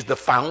 He's the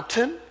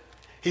fountain.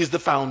 He's the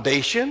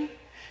foundation.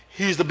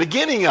 He's the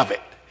beginning of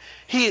it.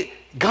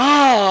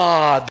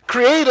 God, the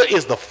Creator,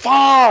 is the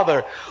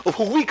Father of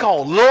who we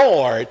call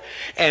Lord.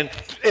 And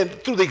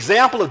through the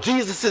example of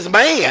Jesus'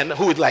 man,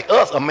 who is like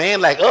us, a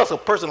man like us, a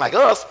person like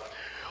us,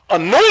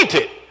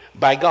 anointed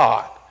by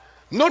God.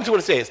 Notice what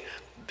it says.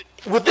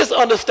 With this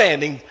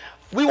understanding,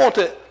 we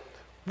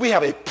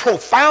have a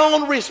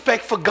profound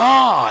respect for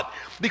God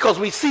because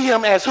we see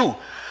him as who?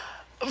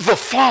 The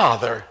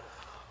Father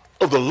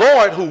of the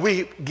Lord, who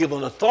we give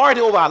an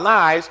authority over our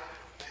lives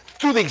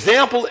through the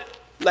example,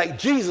 like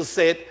Jesus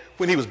said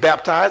when he was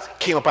baptized,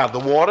 came up out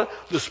of the water,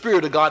 the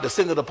Spirit of God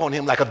descended upon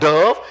him like a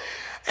dove,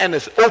 and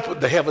it's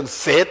opened, the heavens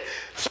said,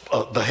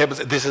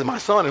 this is my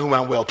Son in whom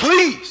I'm well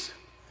pleased.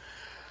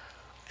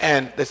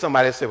 And then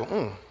somebody said,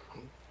 well,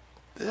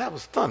 that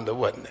was thunder,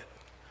 wasn't it?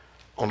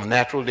 On the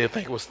natural, they'll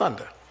think it was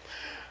thunder.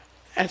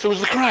 And so it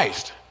was the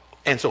Christ.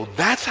 And so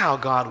that's how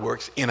God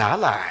works in our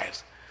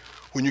lives.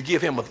 When you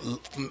give him a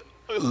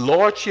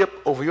lordship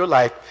over your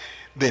life,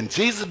 then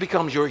Jesus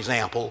becomes your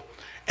example,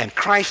 and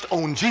Christ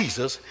on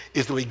Jesus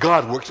is the way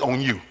God works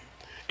on you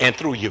and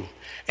through you.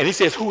 And he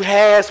says, who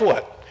has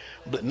what?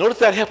 But notice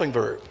that helping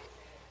verb.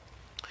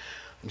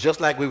 Just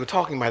like we were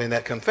talking about in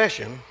that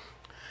confession,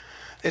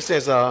 it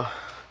says,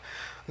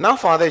 now,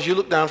 Father, as you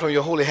look down from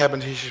your holy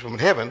habitation from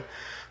heaven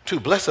to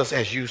bless us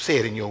as you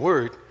said in your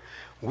word,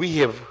 we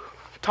have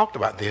talked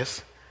about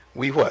this.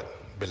 We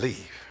what?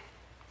 Believe.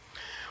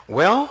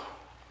 Well,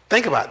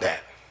 think about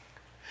that.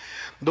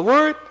 The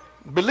word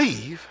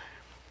believe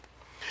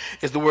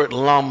is the word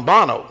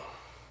lambano.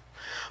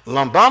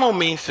 Lambano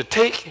means to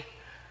take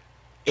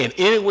in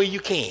any way you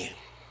can.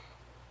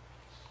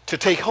 To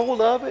take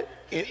hold of it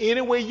in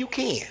any way you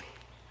can.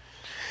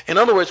 In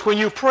other words, when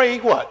you pray,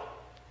 what?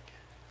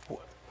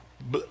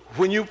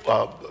 When you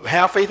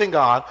have faith in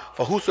God,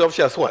 for whosoever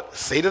shall what?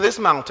 Say to this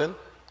mountain,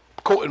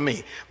 quoting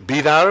me,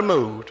 be thou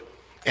removed,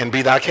 and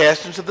be thou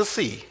cast into the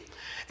sea,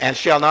 and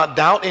shall not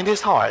doubt in his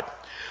heart,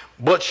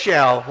 but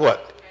shall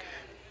what?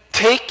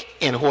 Take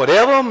in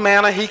whatever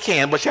manner he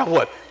can, but shall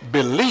what?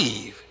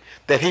 Believe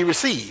that he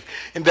receive,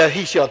 and that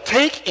he shall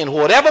take in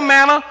whatever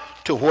manner,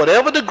 to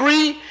whatever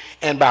degree,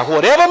 and by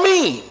whatever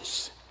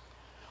means.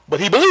 But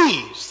he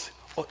believes.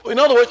 In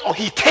other words,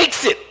 he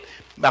takes it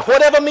by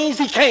whatever means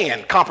he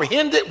can,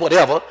 comprehend it,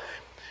 whatever.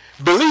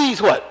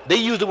 Believes what? They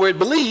use the word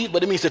believe,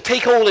 but it means to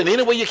take hold in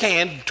any way you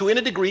can, to any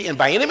degree, and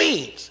by any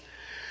means.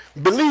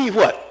 Believe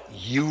what?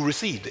 You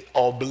received it,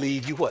 or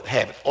believe you what?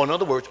 Have it. Or in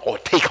other words, or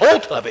take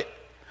hold of it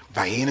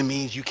by any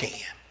means you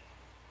can.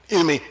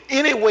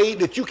 Any way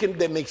that you can,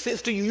 that makes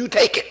sense to you, you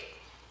take it.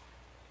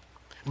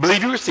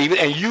 Believe you receive it,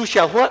 and you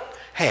shall what?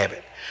 Have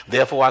it.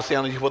 Therefore I say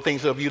unto you, what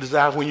things of you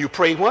desire when you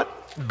pray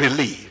what?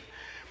 Believe.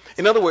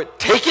 In other words,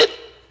 take it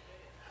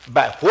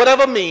by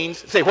whatever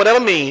means, say whatever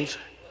means,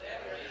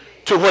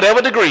 to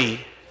whatever degree,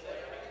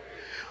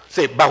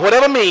 say by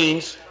whatever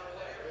means,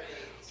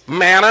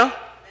 manner,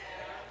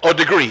 or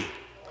degree.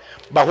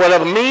 By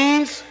whatever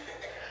means,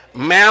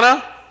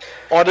 manner,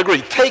 or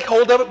degree. Take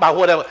hold of it by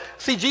whatever.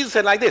 See, Jesus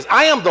said like this,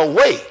 I am the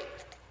way,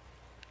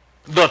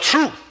 the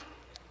truth,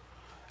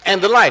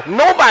 and the life.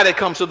 Nobody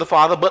comes to the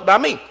Father but by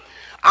me.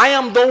 I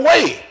am the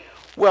way.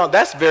 Well,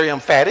 that's very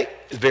emphatic.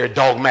 It's very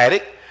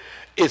dogmatic.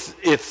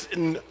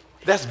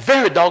 That's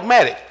very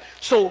dogmatic.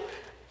 So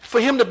for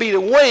him to be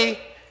the way,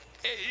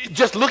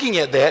 just looking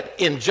at that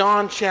in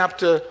John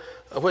chapter,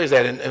 where is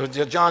that?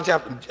 In John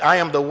chapter, I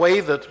am the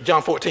way,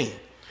 John 14.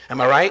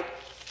 Am I right?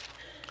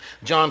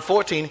 John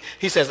 14,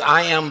 he says,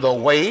 I am the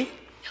way,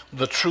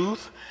 the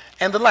truth,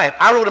 and the life.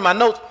 I wrote in my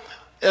notes,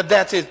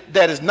 that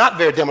is not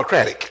very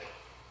democratic.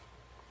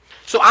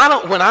 So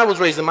when I was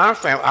raising my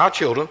family, our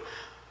children,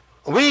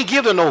 we didn't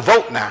give them no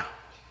vote now.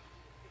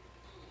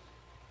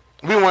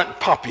 We weren't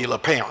popular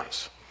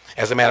parents.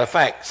 As a matter of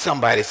fact,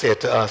 somebody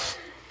said to us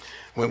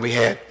when we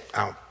had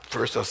our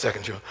first or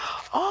second child,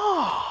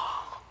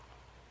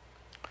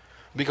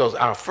 because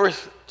our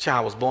first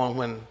child was born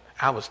when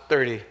I was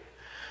 30,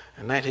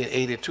 in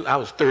 1982, I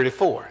was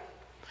 34.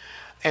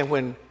 And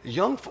when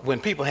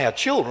people had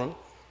children,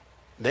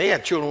 they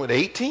had children with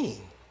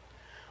 18.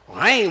 Well,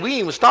 we didn't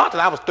even start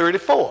till I was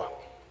 34.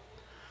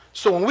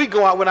 So when we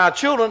go out with our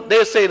children,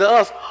 they'll say to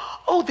us,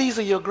 oh, these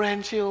are your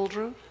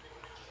grandchildren.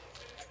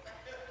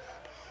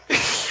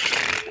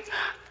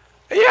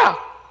 Yeah.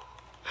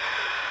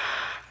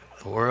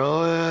 The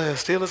world is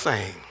still the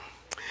same.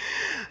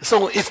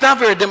 So it's not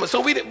very democratic.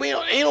 So we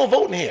ain't no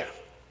voting here.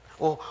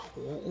 Well,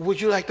 would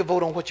you like to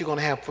vote on what you're going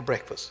to have for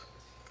breakfast?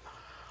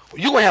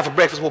 You're going to have for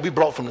breakfast what we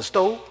brought from the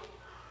stove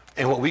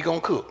and what we're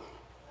going to cook.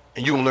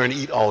 and you're going to learn to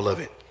eat all of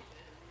it.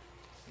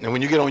 And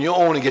when you get on your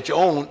own and get your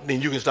own,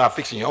 then you can start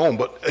fixing your own.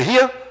 But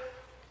here,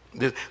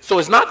 so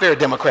it's not very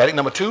democratic.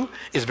 Number 2,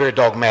 it's very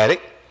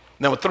dogmatic.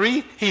 Number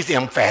 3, he's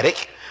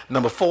emphatic.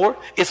 Number 4,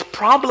 it's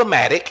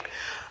problematic.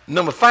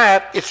 Number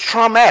 5, it's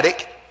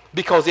traumatic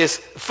because it's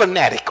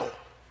fanatical.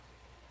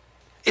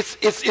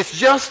 It's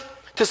just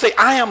to say,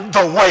 I am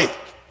the way.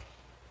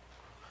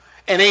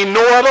 And ain't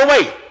no other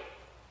way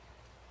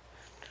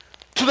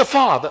to the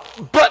Father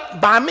but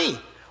by me.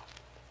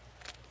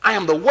 I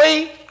am the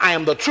way, I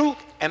am the truth,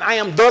 and I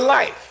am the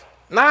life.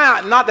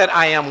 Not that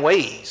I am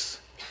ways.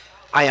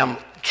 I am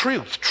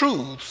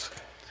truths,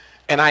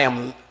 and I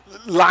am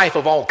life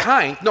of all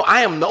kinds. No,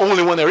 I am the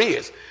only one there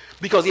is,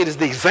 because it is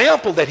the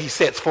example that he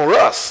sets for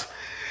us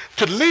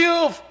to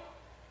live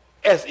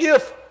as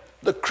if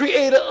the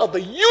creator of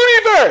the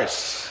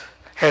universe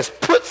has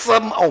put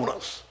something on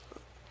us.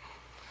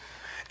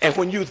 And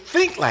when you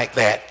think like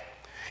that,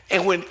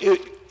 and when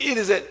it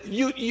is that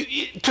you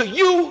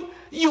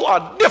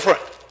are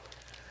different.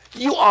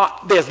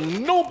 There's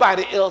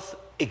nobody else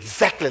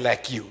exactly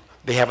like you.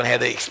 They haven't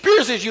had the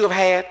experiences you have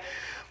had.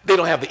 They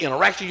don't have the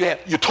interaction you have.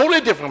 You're totally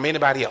different from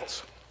anybody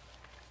else.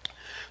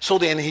 So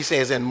then he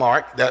says in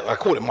Mark, I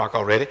quoted Mark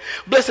already,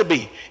 blessed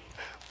be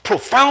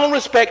profound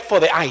respect for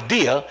the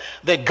idea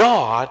that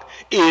God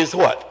is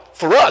what?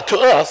 To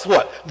us,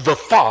 what? The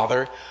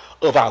Father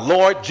of our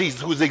Lord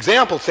Jesus, who is the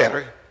example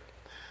setter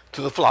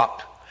to the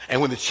flock. And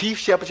when the chief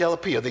shepherd shall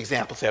appear, the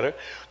example setter,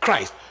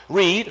 Christ,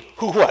 read,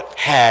 who what?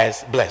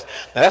 Has blessed.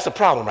 Now that's a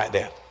problem right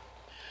there.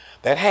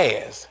 That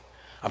has.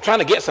 I'm trying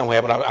to get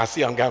somewhere, but I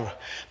see I'm going.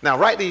 Now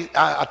write these,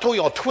 I told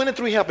you all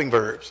 23 helping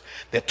verbs.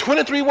 There are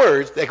 23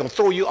 words that can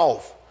throw you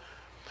off.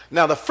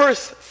 Now the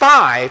first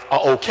 5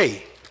 are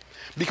okay,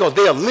 because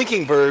they are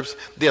linking verbs,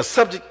 they're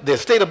subject, they're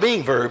state of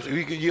being verbs.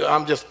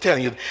 I'm just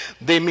telling you,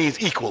 they means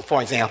equal.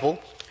 For example,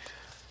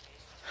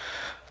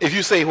 if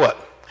you say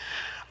what?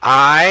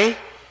 I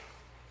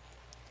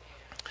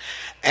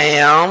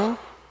am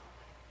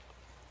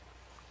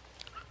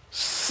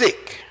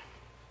sick.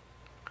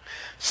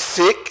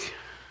 Sick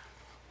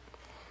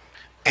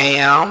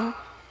am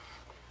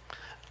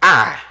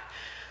I.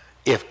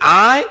 If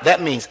I,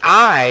 that means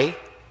I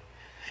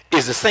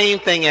is the same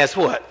thing as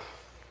what?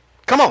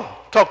 Come on,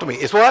 talk to me.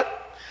 It's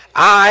what?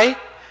 I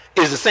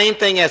is the same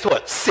thing as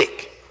what?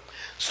 Sick.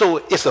 So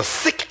it's a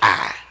sick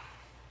I.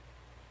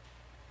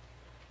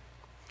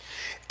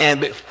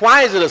 And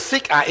why is it a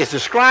sick I? It's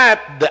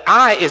described, the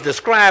I is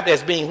described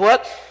as being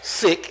what?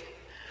 Sick.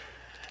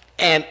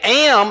 And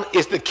am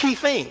is the key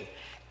thing.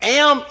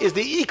 Am is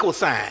the equal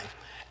sign.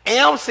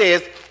 Am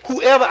says,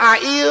 whoever I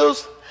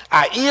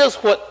is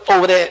what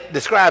over there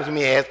describes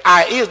me as.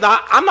 I is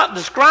not, I'm not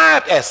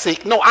described as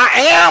sick. No, I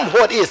am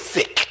what is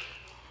sick.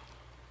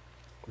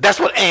 That's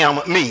what am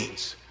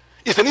means.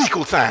 It's an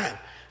equal sign.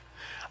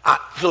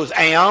 So it's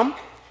am,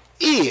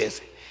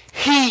 is.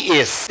 He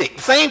is sick.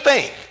 Same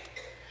thing.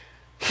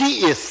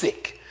 He is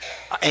sick.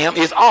 Am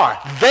is are.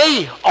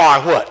 They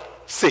are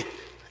what? Sick.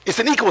 It's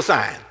an equal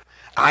sign.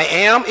 I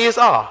am is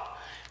are.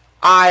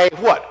 I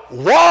what?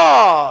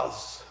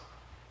 Was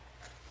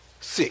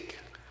sick.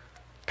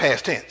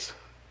 Past tense.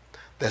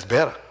 That's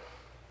better.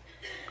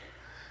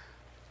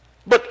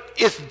 But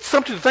it's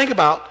something to think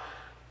about.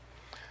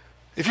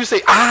 If you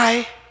say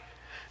I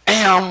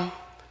am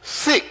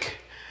sick,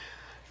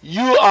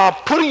 you are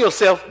putting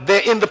yourself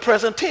there in the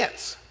present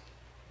tense.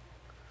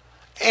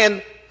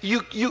 And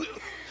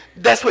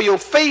that's where your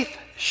faith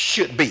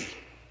should be.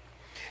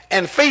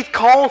 And faith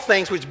calls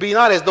things which be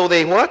not as though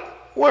they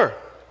what? Were.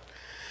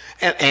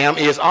 And am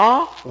is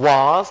are,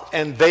 was,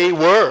 and they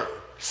were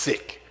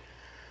sick.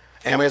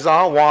 Am is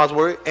are, was,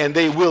 were, and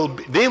they will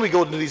be. Then we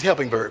go to these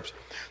helping verbs.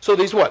 So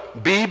these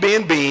what? Be,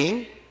 been,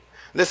 being.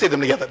 Let's say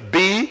them together.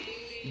 Be,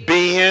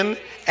 being,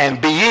 and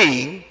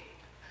being.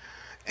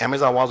 Am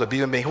is are, was, or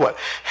be, and being. What?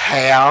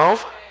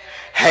 Have,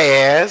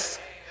 has,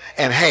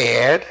 and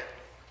had.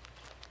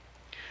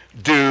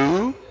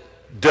 Do,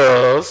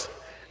 does,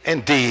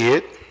 and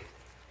did.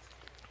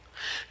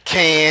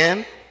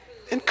 Can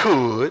and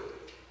could.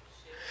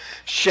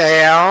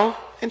 Shall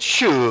and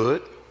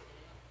should.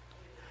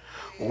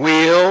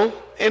 Will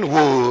and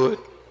would.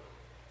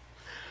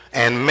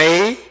 And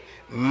may,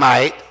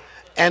 might,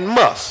 and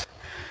must.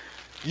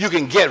 You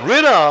can get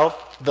rid of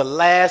the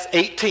last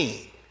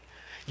 18.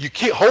 You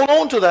keep, hold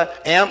on to the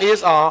am,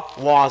 is, are,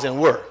 was, and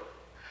were.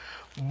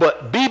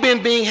 But be,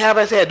 been, being, have,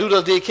 has, had, do,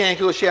 does, did, can,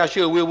 could, shall,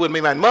 should, will, would,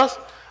 may, might, must.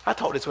 I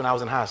taught this when I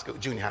was in high school,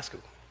 junior high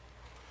school.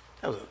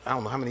 That was, I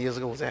don't know how many years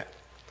ago was that.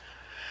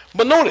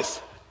 But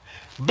notice,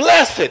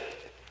 blessed,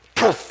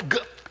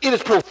 it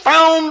is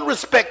profound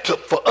respect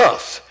for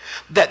us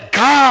that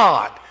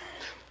God,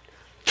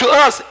 to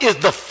us, is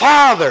the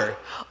Father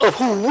of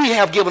who we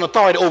have given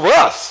authority over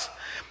us.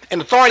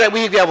 And the authority that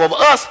we have over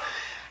us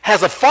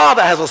has a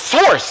Father, has a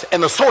source,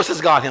 and the source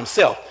is God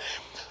himself.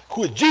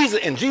 Who is Jesus,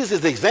 and Jesus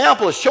is the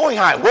example of showing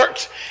how it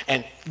works.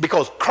 And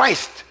because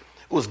Christ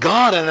was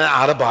God in an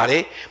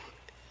out-of-body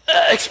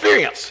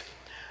experience.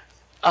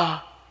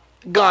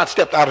 God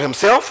stepped out of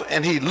himself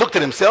and he looked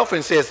at himself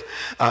and says,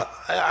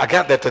 I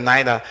got that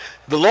tonight.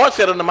 The Lord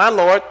said unto my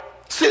Lord,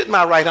 sit at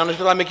my right hand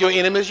until I make your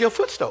enemies your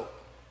footstool.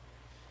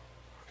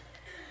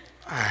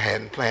 I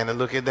hadn't planned to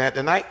look at that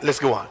tonight. Let's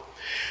go on.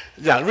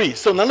 Now read.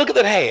 So now look at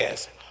that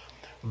has.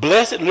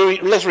 Blessed,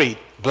 let's read.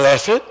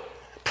 Blessed,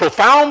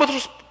 profound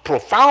with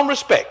profound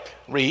respect.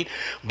 Read.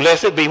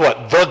 Blessed be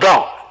what? The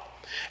God.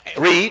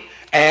 Read.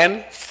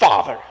 And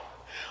Father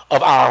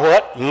of our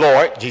what?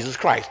 Lord Jesus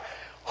Christ.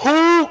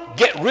 Who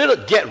get rid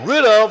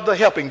of the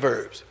helping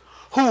verbs.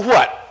 Who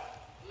what?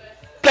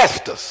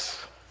 Blessed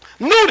us.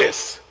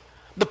 Notice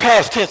the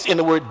past tense in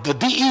the word, the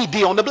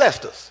D-E-D on the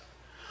blessed us.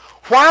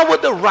 Why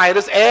would the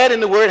writers add in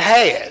the word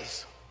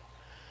has?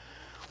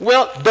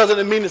 Well, doesn't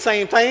it mean the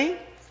same thing?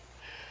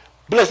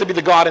 Blessed be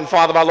the God and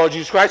Father of our Lord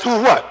Jesus Christ.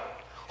 Who what?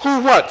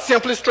 Who what?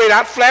 Simply straight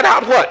out, flat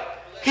out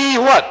what? He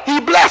what? He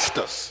blessed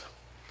us.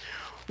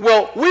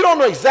 Well, we don't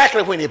know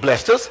exactly when he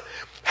blessed us.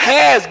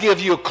 Has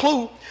gives you a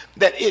clue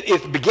that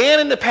it began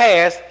in the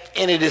past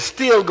and it is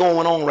still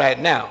going on right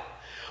now.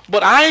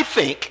 But I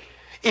think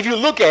if you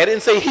look at it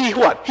and say he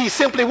what? He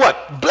simply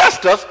what?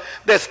 Blessed us.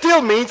 That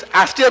still means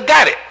I still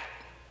got it.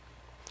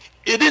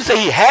 It didn't say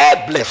he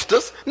had blessed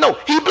us. No,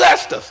 he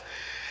blessed us.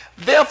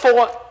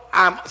 Therefore,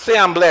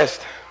 I'm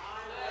blessed.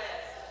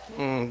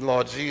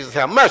 Lord Jesus,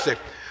 have mercy.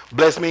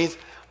 Blessed means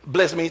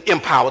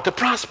empowered to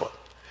prosper.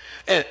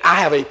 And I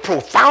have a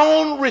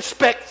profound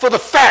respect for the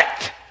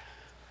fact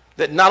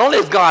that not only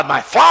is God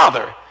my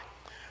Father,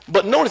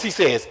 but notice he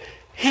says,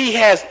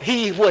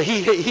 he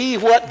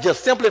what?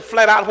 Just simply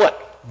flat out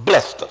what?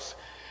 Blessed us.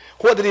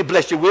 What did he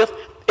bless you with?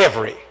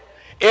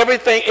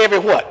 Everything, every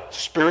what?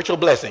 Spiritual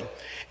blessing.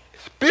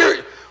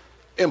 Spirit,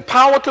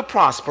 empowered to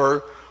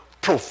prosper,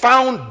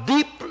 profound,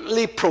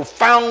 deep,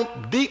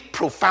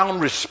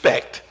 profound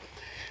respect.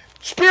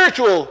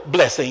 Spiritual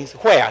blessings,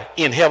 where?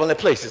 In heavenly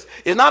places.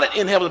 It's not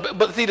in heaven,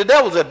 but see, the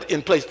devil's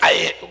in place,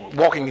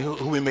 walking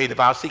whom we may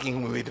devour, seeking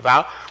whom we may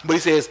devour. But he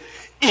says,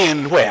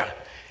 in where?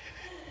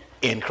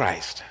 In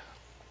Christ.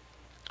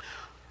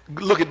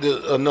 Look at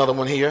another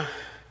one here.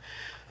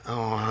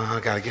 Oh, I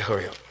got to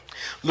hurry up.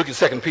 Look at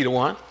 2 Peter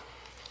 1.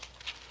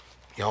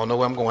 Y'all know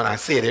where I'm going. I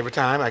say it every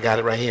time. I got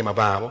it right here in my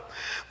Bible.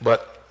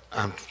 But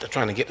I'm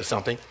trying to get to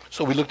something.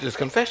 So we looked at this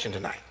confession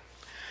tonight.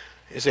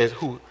 It says,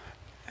 who,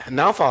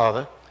 now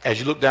Father, as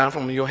you look down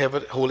from your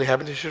holy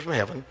habitation from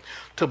heaven,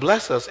 to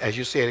bless us, as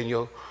you said in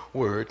your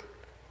word,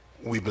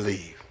 we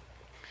believe.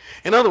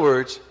 In other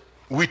words,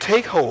 we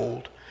take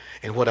hold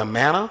in what a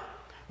manna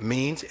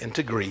means and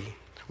degree.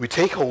 We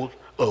take hold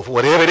of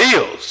whatever it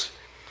is.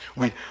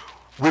 We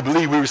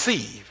believe we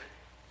receive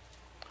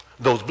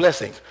those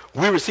blessings.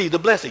 We receive the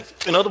blessings.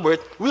 In other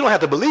words, we don't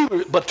have to believe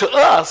it, but to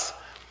us,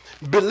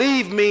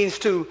 believe means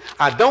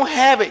I don't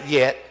have it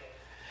yet.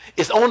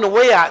 It's on the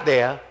way out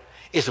there.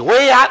 It's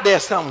way out there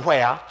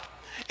somewhere,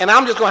 and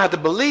I'm just going to have to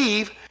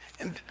believe.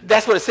 And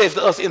that's what it says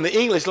to us in the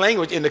English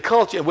language, in the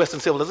culture, in Western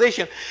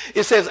civilization.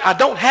 It says, I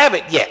don't have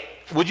it yet.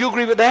 Would you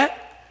agree with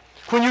that?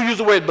 When you use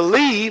the word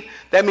believe,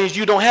 that means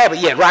you don't have it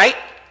yet, right?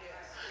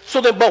 Yes. So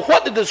then, but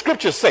what did the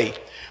scriptures say?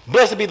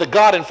 Blessed be the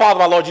God and Father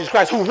of our Lord Jesus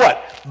Christ, who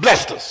what?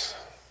 Blessed us.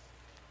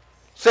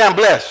 Say, I'm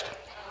blessed.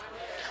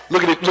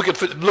 Look at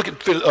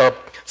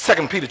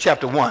 2 Peter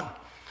chapter 1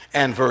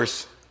 and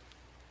verse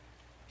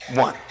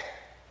 1.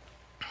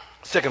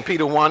 2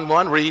 Peter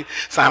 1:1, read,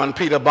 Simon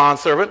Peter,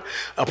 bondservant,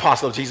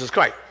 apostle of Jesus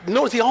Christ.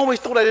 Notice he always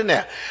throw that in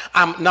there.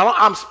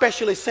 I'm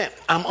specially sent.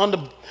 I'm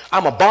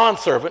a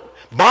bondservant,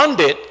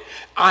 bonded.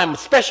 I'm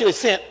specially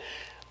sent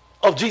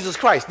of Jesus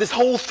Christ. This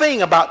whole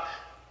thing about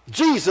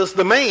Jesus,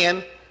 the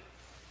man,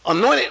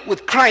 anointed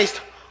with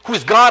Christ, who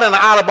is God in an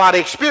out-of-body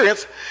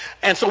experience.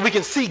 And so we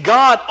can see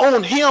God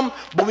on him,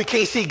 but we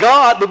can't see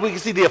God, but we can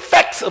see the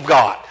effects of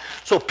God.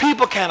 So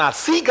people cannot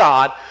see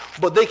God,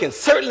 but they can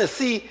certainly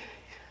see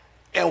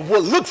and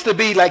what looks to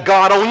be like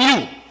God on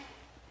you.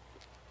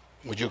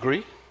 Would you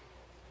agree?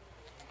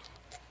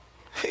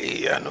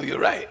 Hey, I know you're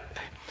right.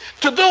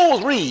 To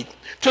those, read,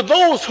 to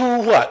those who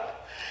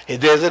what?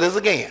 There's it is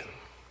again.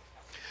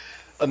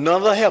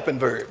 Another helping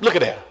verb. Look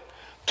at that.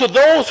 To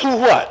those who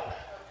what?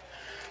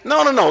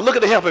 No. Look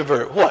at the helping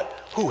verb.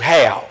 What? Who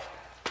have.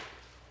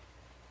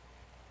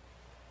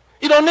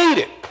 You don't need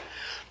it.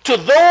 To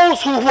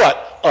those who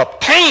what?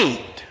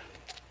 Obtained.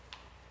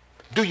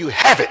 Do you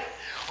have it?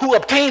 Who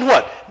obtained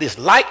what? This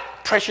like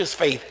precious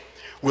faith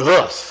with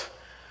us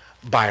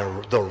by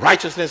the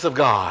righteousness of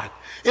God.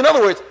 In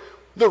other words,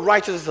 the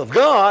righteousness of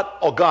God,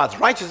 or God's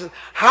righteousness.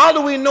 How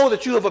do we know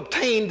that you have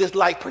obtained this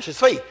like precious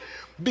faith?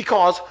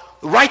 Because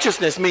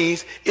righteousness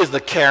is the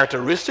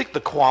characteristic, the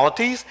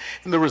qualities,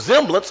 and the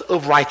resemblance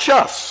of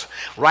righteous.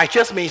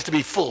 Righteous means to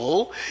be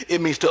full.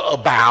 It means to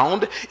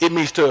abound. It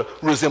means to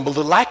resemble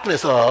the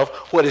likeness of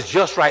what is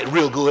just right,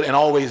 real good, and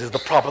always is the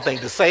proper thing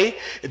to say,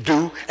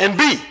 do, and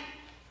be.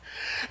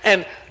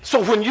 And so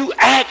when you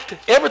act,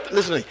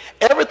 listen to me,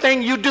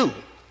 everything you do,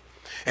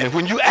 and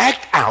when you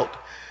act out,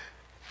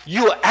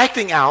 you are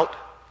acting out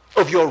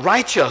of your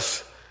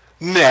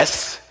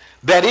righteousness.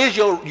 That is,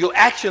 your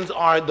actions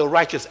are the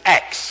righteous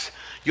acts.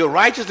 Your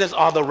righteousness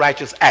are the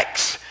righteous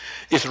acts.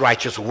 It's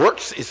righteous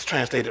works. It's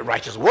translated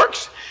righteous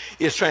works.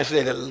 It's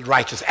translated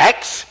righteous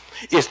acts.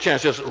 It's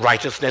translated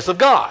righteousness of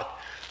God.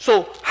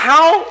 So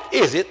how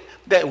is it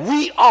that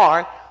we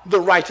are the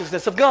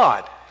righteousness of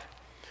God?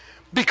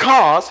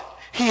 Because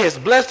he has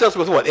blessed us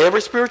with what?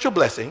 Every spiritual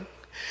blessing.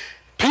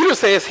 Peter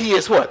says he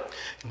is what?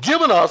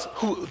 Given us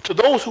to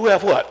those who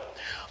have what?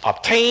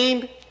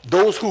 Obtained,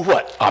 those who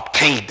what?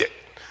 Obtained it.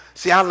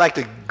 See, I like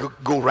to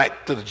go right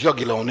to the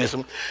jugular on this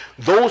one.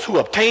 Those who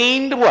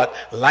obtained what?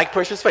 Like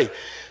precious faith.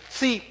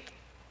 See,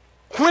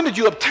 when did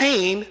you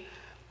obtain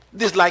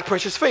this like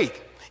precious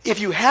faith? If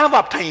you have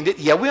obtained it,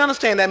 yeah, we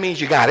understand that means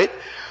you got it.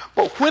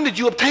 But when did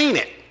you obtain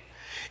it?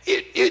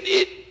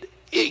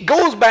 It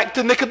goes back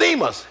to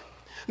Nicodemus.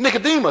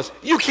 Nicodemus,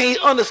 you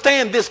can't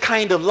understand this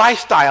kind of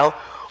lifestyle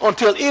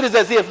until it is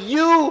as if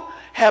you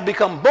have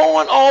become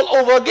born all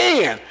over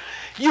again.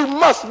 You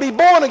must be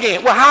born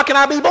again. Well, how can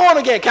I be born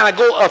again? Can I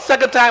go a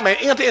second time and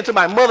enter into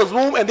my mother's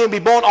womb and then be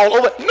born all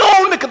over?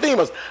 No,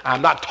 Nicodemus.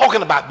 I'm not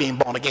talking about being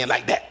born again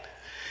like that.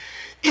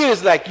 It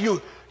is like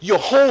your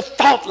whole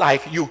thought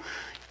life,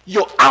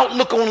 your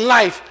outlook on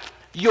life,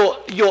 your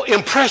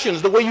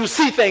impressions, the way you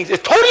see things is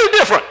totally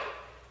different.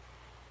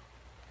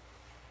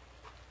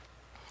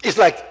 It's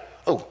like,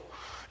 oh,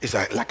 it's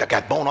like I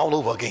got born all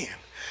over again.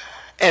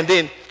 And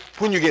then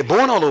when you get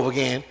born all over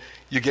again,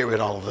 you get rid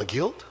of all of the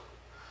guilt,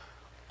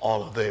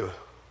 all of the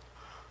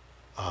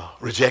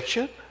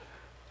rejection,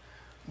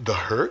 the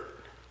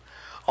hurt,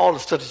 all the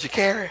stuff that you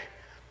carry,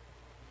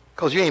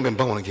 because you ain't been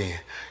born again.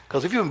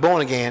 Because if you've been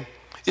born again,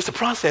 it's a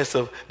process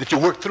that you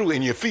work through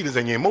in your feelings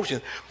and your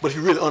emotions. But if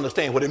you really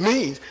understand what it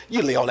means,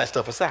 you lay all that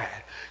stuff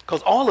aside.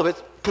 Because all of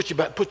it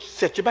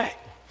sets you back.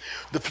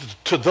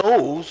 To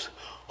those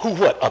who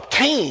what?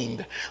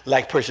 Obtained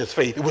like precious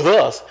faith with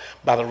us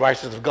by the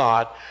righteousness of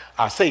God,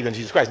 our Savior in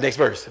Jesus Christ. Next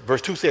verse.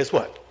 Verse 2 says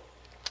what?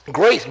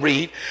 Grace,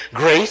 read,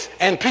 grace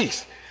and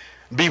peace.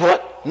 Be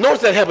what?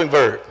 Notice that helping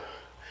verb.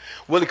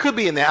 Well, it could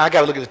be in there. I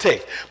got to look at the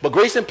text. But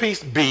grace and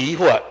peace be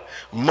what?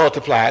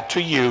 Multiplied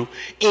to you.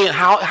 In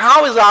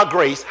how is our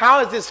grace? How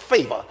is this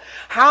favor?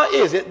 How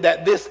is it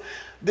that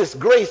this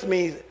grace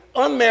means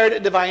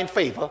unmerited divine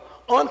favor,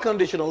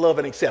 unconditional love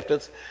and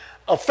acceptance,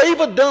 a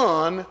favor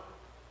done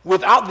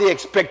without the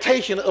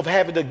expectation of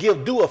having to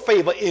do a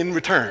favor in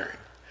return?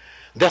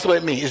 That's what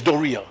it means. It's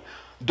doria.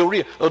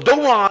 Doria.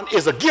 Doron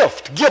is a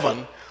gift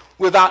given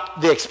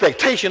without the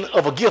expectation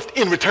of a gift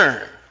in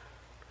return.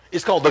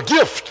 It's called the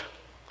gift.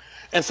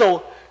 And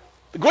so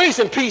grace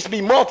and peace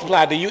be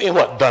multiplied to you in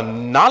what? The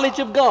knowledge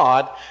of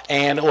God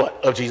and what?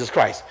 Of Jesus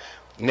Christ.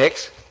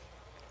 Next,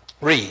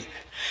 read.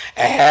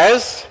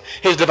 As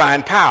his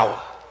divine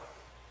power,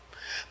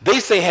 they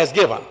say has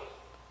given.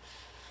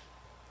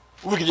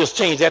 We can just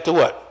change that to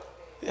what?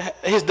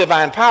 His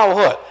divine power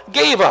what?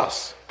 Gave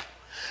us.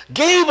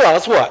 Gave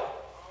us what?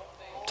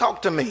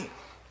 Talk to me.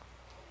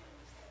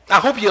 I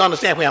hope you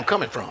understand where I'm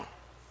coming from.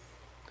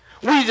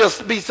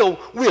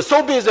 We're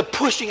so busy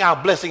pushing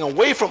our blessing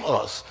away from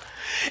us.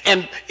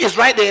 And it's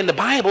right there in the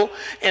Bible,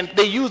 and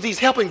they use these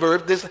helping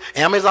verbs. This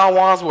am is our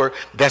was word.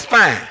 That's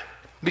fine.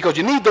 Because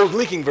you need those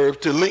linking verbs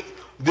to link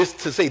this,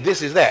 to say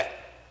this is that,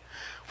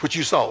 which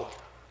you saw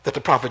that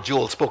the prophet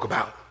Joel spoke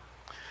about.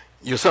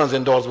 Your sons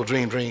and daughters will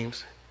dream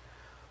dreams.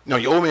 No,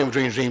 your old men will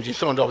dream dreams. Your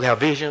sons and daughters will have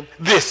vision.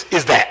 This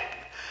is that.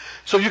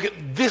 So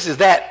this is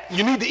that.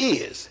 You need the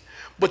is.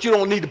 But you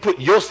don't need to put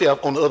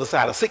yourself on the other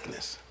side of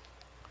sickness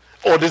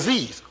or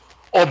disease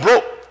or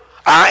broke.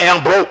 I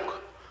am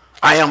broke.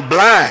 I am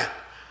blind.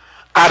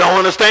 I don't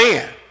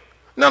understand.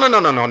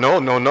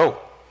 No.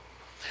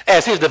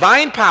 As his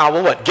divine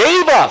power, what?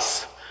 Gave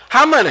us.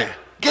 How many?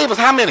 Gave us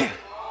how many?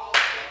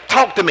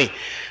 Talk to me.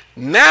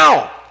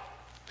 Now,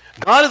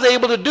 God is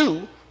able to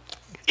do.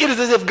 It is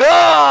as if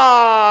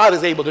God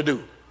is able to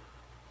do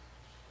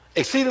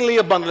exceedingly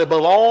abundantly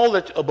above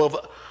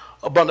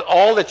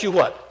all that you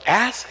what?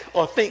 Ask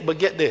or think, but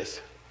get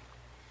this.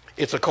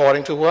 It's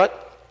according to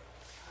what?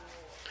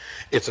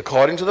 It's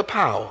according to the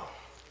power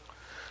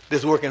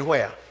that's working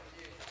where?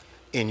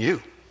 In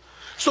you.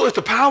 So if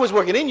the power is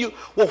working in you,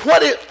 well,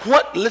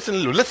 listen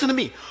to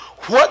me.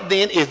 What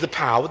then is the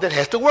power that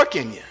has to work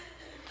in you?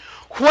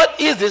 What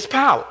is this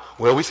power?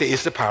 Well, we say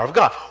it's the power of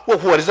God. Well,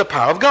 what is the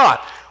power of God?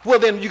 Well,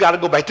 then you got to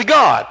go back to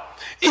God.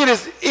 It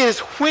is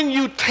when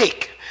you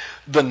take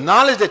the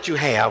knowledge that you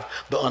have,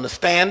 the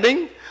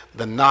understanding,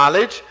 the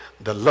knowledge,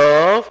 the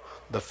love,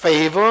 the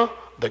favor,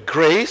 the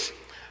grace,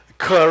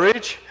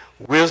 courage,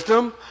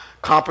 wisdom,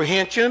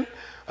 comprehension,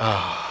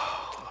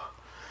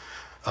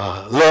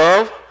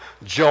 love,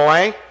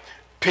 joy,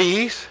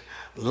 peace,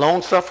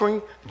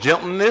 long-suffering,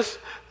 gentleness,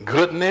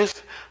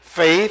 goodness,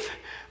 faith,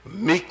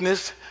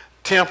 meekness,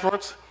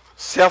 temperance,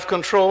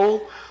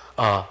 self-control,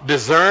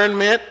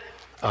 discernment,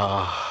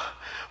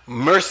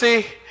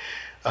 mercy,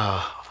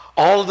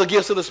 all of the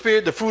gifts of the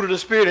Spirit, the fruit of the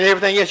Spirit, and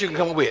everything else you can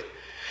come up with.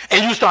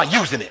 And you start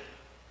using it.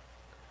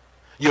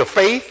 Your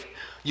faith,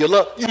 your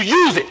love, you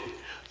use it.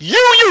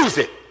 You use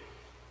it.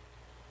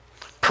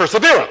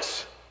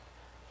 Perseverance.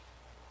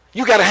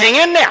 You got to hang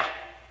in there.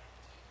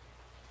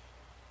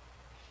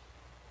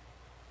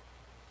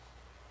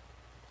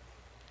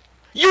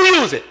 You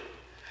use it.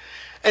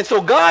 And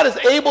so God is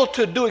able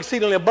to do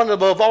exceedingly abundantly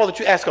above all that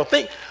you ask or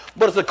think,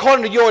 but it's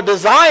according to your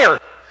desire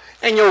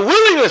and your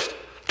willingness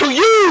to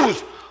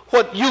use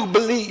what you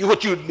believe,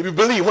 what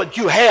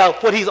you have,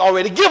 what he's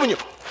already given you.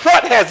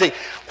 What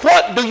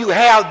do you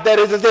have that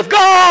is as if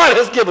God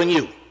has given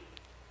you?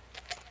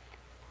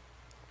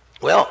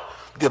 Well,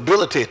 the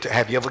ability to,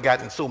 have you ever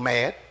gotten so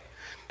mad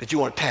that you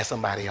want to tear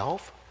somebody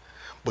off,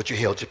 but you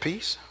held your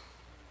peace?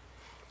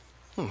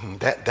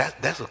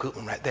 That's a good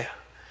one right there.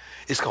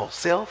 It's called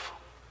self-control.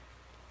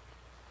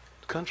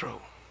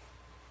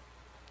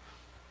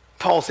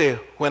 Paul said,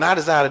 when I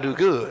desire to do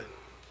good,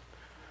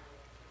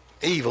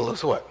 evil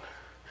is what?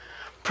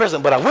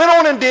 Present. But I went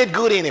on and did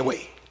good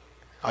anyway.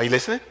 Are you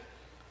listening?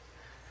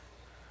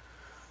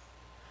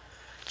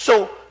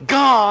 So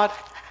God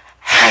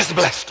has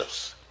blessed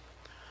us.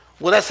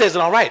 Well, that says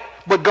it all right.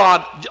 But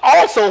God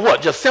also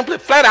what? Just simply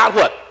flat out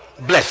what?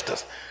 Blessed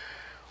us.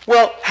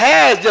 Well,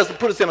 has just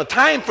put us in a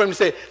time frame to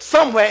say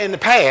somewhere in the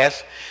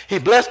past he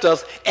blessed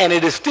us, and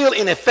it is still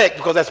in effect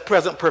because that's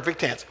present perfect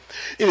tense.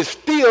 It is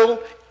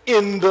still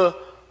in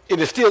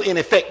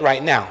effect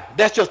right now.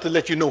 That's just to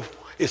let you know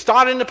it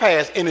started in the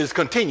past and is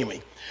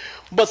continuing.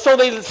 But so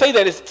they say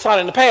that it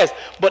started in the past,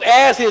 but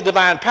as his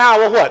divine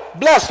power what?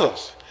 Blessed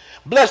us.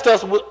 Blessed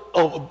us,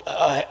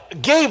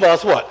 gave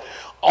us what?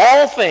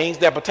 All things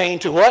that pertain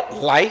to what?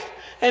 Life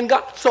and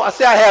God. So I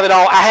say I have it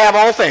all. I have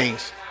all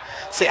things.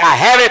 Say I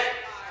have it.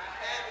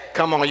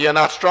 Come on, you're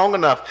not strong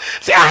enough.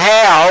 Say I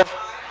have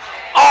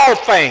all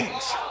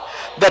things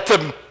that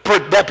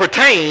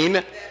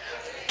pertain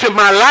to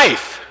my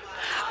life.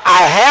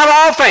 I have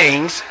all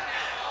things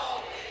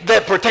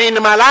that pertain to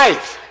my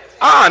life.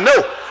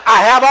 No.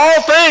 I have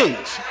all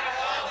things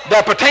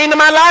that pertain to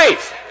my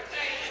life.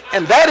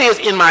 And that is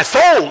in my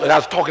soul that I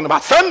was talking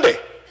about Sunday.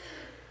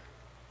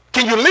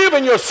 Can you live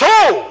in your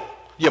soul?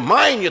 Your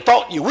mind, your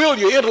thought, your will,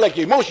 your intellect,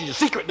 your emotions, your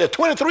secret. There are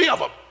 23 of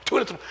them.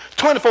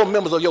 24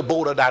 members of your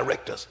board of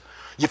directors.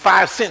 Your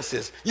 5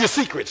 senses, your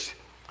secrets,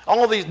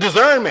 all these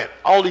discernment,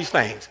 all these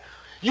things.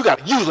 You got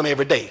to use them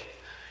every day.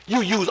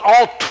 You use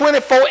all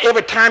 24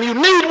 every time you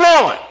need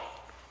one.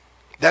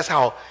 That's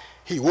how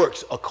he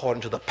works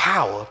according to the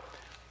power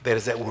that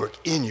is at work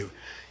in you.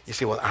 You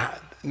say, well,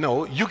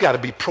 no, you got to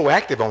be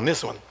proactive on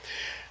this one.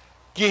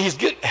 He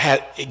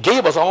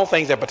gave us all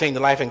things that pertain to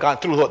life and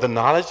God through what? The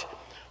knowledge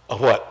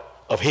of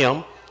what? Of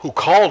him who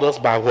called us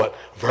by what?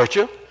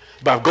 Virtue.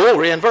 By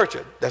glory and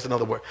virtue. That's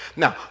another word.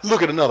 Now,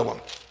 look at another one.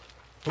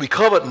 We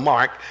covered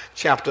Mark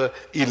chapter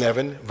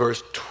 11,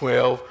 verse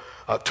 12,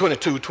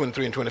 22,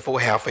 23, and 24,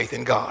 have faith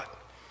in God.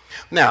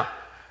 Now,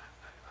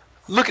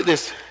 look at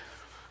this.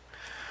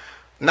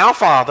 Now,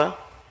 Father,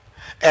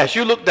 as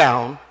you look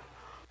down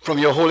from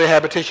your holy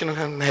habitation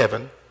in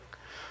heaven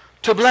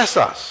to bless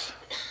us,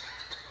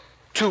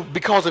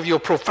 because of your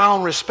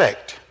profound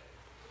respect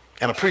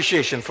and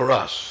appreciation for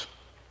us,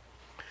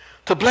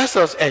 to bless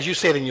us, as you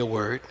said in your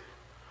word,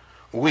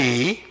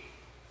 we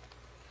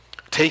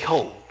take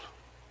hold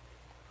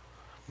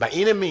by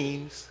any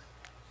means,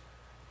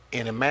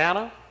 in a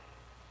manner,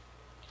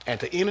 and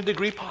to any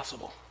degree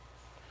possible.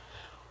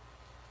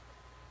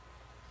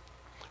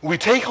 We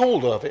take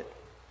hold of it,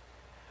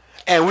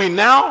 and we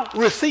now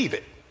receive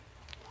it.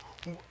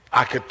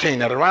 I could turn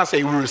that around and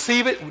say, we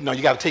receive it. No,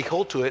 you got to take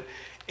hold to it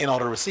in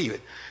order to receive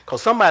it.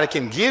 Because somebody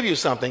can give you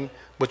something,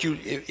 but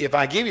if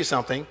I give you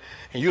something,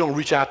 and you don't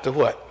reach out to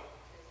what?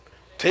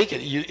 Take it,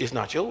 it's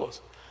not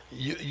yours.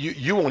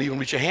 You won't even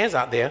reach your hands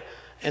out there,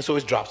 and so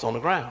it drops on the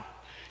ground.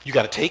 You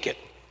got to take it.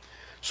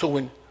 So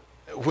when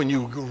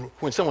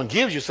someone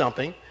gives you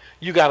something,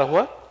 you got to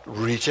what?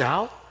 Reach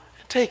out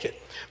and take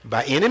it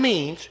by any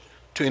means,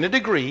 to any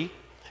degree,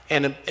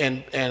 and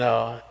in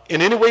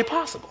any way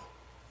possible.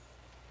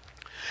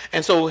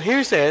 And so here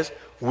he says,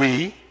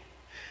 we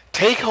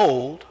take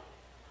hold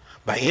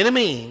by any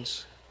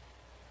means,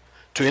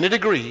 to any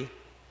degree.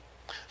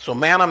 So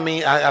manner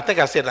means, I think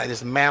I said like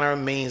this: manner,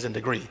 means, and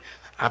degree.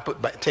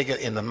 Take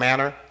it in the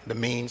manner, the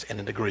means, and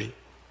the degree.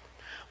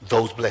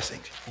 Those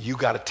blessings. You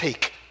got to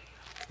take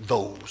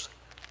those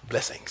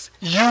blessings.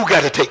 You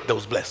got to take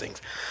those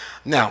blessings.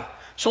 Now,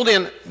 so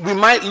then we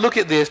might look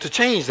at this to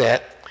change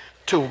that,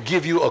 to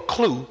give you a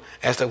clue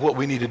as to what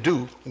we need to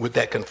do with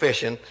that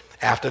confession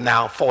after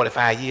now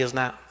 45 years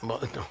now,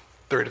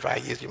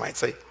 35 years you might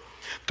say,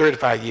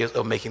 35 years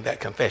of making that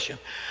confession.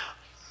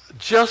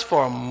 Just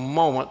for a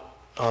moment,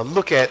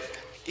 look at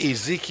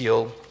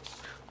Ezekiel.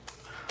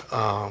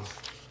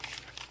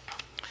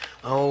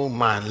 Oh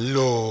my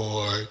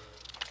Lord.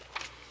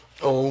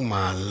 Oh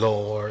my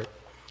Lord.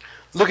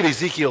 Look at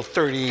Ezekiel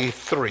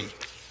 33.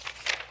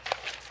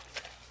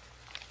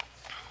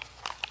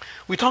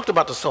 We talked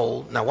about the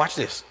soul. Now watch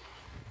this.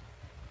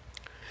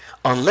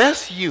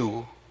 Unless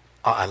you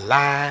are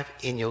alive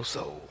in your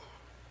soul.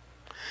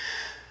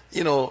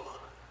 You know,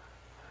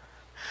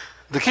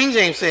 the King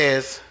James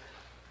says,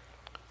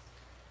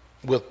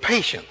 with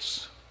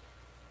patience,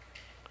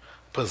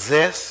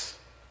 possess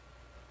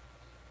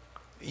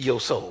your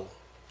soul.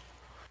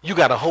 You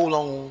got to hold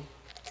on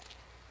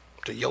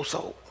to your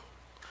soul.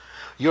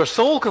 Your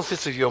soul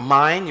consists of your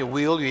mind, your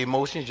will, your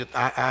emotions.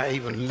 I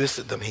even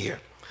listed them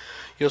here.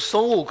 Your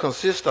soul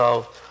consists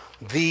of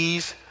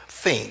these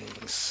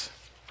things.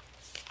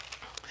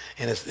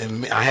 And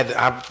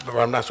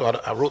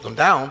I wrote them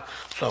down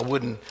so I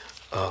wouldn't,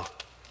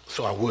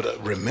 so I would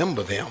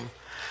remember them.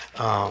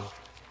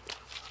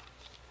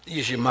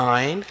 Use your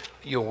mind,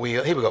 your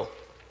will. Here we go.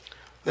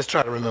 Let's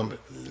try to remember.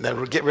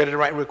 Now get ready to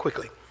write real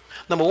quickly.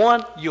 Number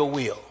one, your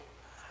will.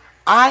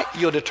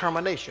 Your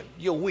determination,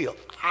 your will.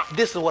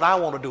 This is what I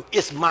want to do.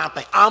 It's my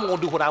thing. I'm going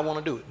to do what I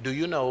want to do. Do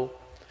you know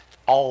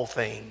all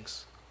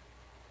things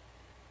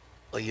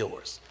are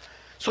yours?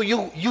 So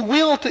you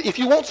will to, if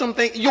you want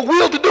something, you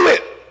will to do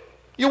it.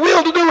 You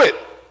will to do it.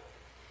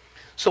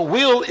 So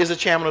will is the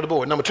chairman of the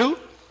board. Number two,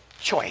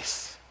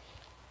 choice.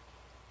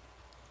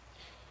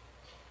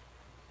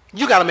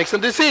 You got to make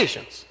some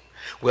decisions.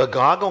 Well,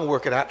 God going to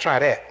work it out. Try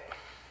that.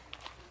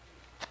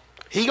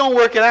 He going to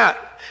work it out.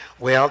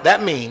 Well,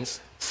 that means,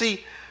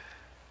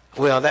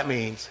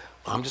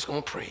 I'm just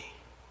going to pray.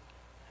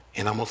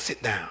 And I'm going to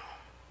sit down.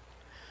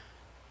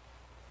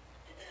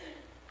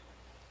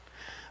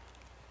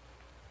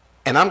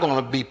 And I'm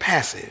going to be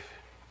passive.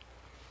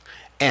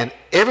 And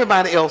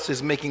everybody else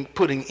is making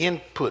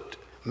input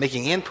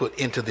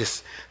into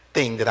this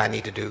thing that I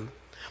need to do.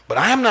 But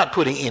I am not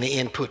putting any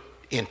input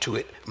into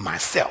it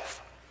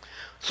myself.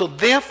 So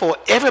therefore,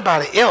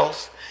 everybody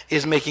else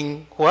is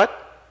making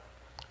what?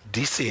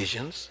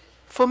 Decisions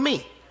for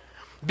me.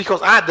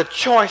 Because the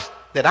choice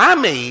that I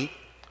made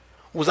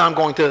was I'm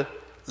going to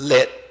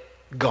let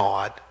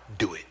God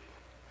do it.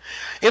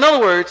 In other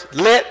words,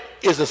 let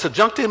is a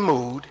subjunctive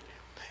mood.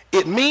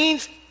 It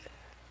means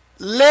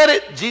let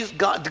it,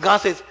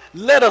 God says,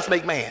 let us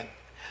make man.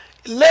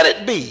 Let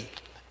it be.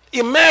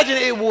 Imagine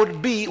it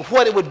would be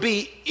what it would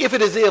be if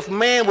it is if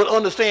man would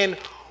understand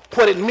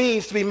what it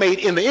means to be made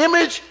in the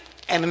image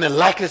and in the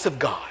likeness of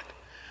God.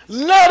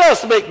 Let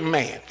us make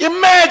man.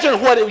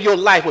 Imagine what your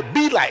life would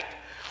be like.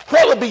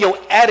 What would be your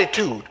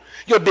attitude,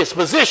 your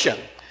disposition,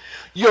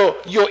 your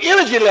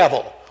energy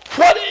level?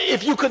 What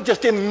if you could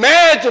just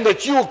imagine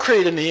that you were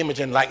created in the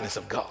image and likeness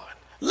of God?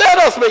 Let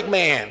us make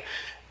man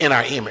in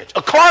our image,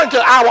 according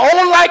to our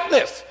own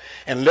likeness,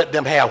 and let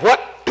them have what?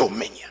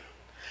 Dominion.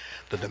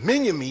 The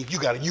dominion means you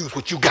got to use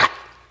what you got.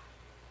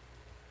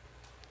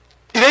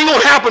 It ain't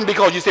going to happen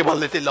because you say, well,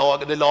 let the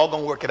Lord going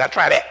to work it out.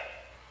 Try that.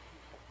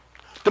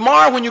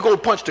 Tomorrow when you go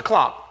punch the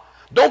clock,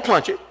 don't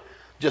punch it.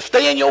 Just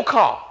stay in your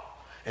car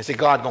and say,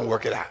 God's going to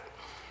work it out.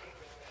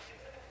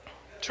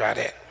 Try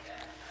that.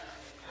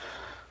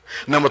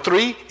 Number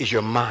three is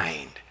your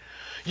mind.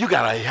 You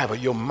got to have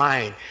your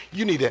mind.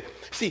 You need to,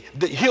 see,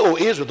 hear, O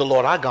Israel, the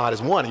Lord our God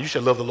is one. And you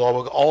should love the Lord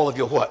with all of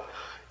your what?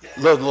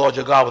 Love the Lord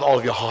your God with all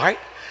of your heart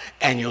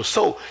and your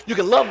soul. You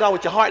can love God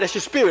with your heart. That's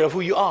your spirit of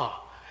who you are.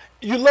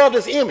 You love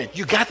this image.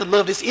 You got to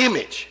love this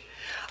image.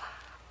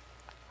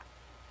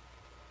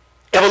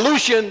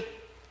 Evolution,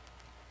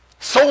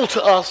 sold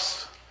to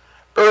us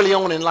early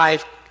on in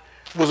life,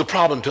 was a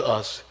problem to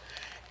us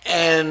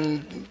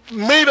and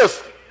made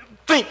us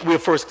think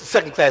we're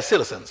second-class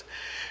citizens.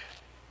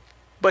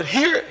 But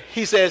here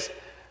he says,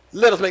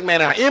 let us make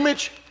man in our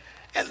image,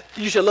 and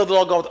you shall love the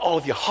Lord God with all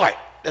of your heart.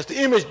 That's the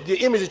image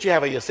that you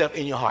have of yourself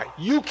in your heart.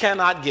 You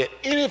cannot get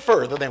any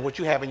further than what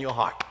you have in your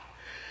heart.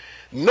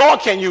 Nor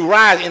can you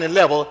rise any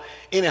level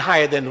any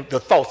higher than the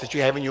thoughts that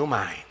you have in your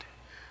mind.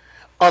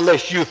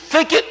 Unless you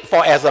think it,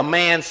 for as a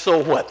man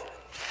so what?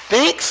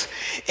 Thinks.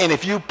 And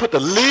if you put the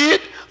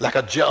lid, like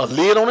a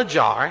lid on a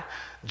jar,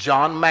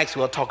 John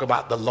Maxwell talked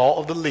about the law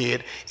of the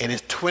lid and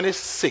his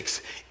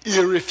 26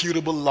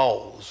 irrefutable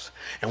laws.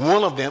 And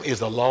one of them is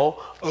the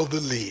law of the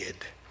lid.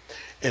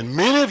 And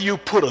many of you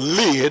put a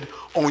lid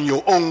on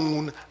your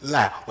own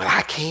life. Well,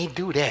 I can't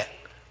do that.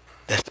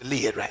 That's the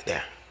lid right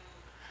there.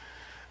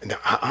 No,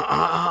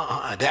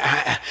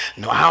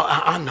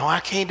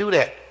 I can't do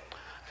that.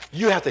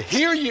 You have to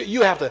hear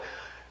you have to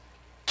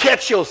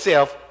catch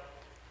yourself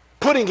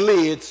putting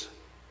lids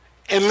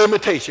and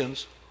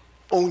limitations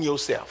on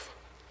yourself.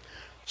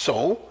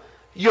 So,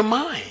 your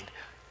mind.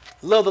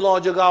 Love the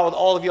Lord your God with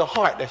all of your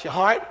heart. That's your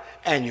heart.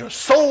 And your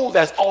soul,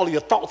 that's all of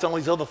your thoughts and all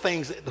these other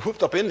things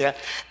hooked up in there.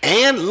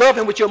 And love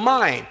him with your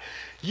mind.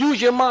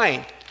 Use your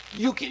mind.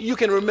 You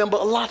can remember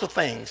a lot of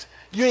things.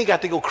 You ain't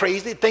got to go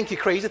crazy, think you're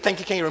crazy, think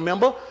you can't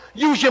remember.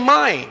 Use your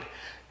mind.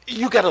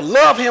 You got to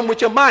love him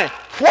with your mind.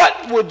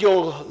 What would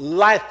your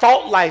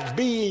thought life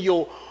be,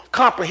 your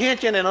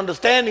comprehension and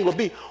understanding would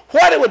be?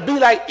 What it would be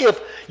like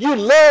if you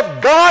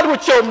loved God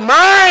with your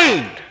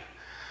mind.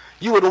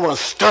 You would want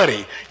to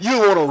study. You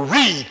want to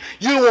read.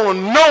 You want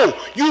to know.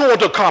 You want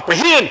to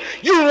comprehend.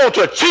 You want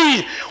to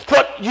achieve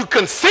what you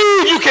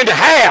conceive you can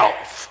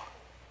have.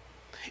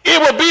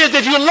 It would be as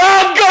if you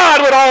love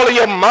God with all of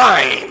your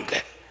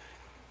mind.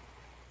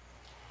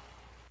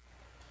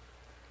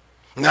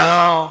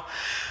 No,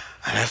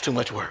 that's too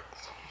much work.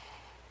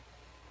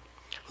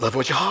 Love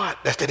with your heart.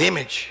 That's that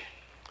image.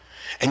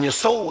 And your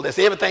soul, that's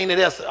everything that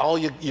else, all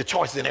your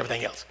choices and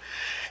everything else.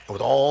 And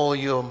with all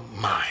your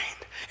mind.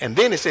 And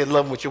then it said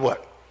love with your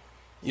what?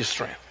 Your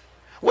strength.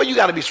 Well, you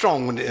got to be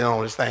strong on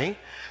this thing.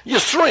 Your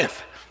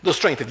strength. the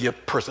strength of your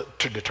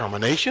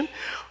determination,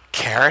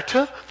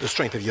 character, the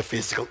strength of your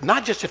physical,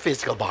 not just your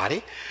physical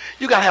body.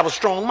 You got to have a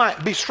strong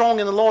mind. Be strong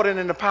in the Lord and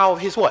in the power of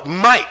his what?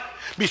 Might.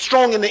 Be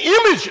strong in the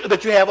image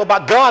that you have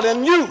about God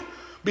and you.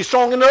 Be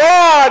strong in the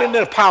Lord and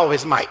in the power of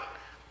his might.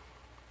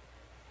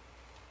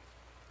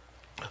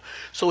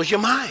 So is your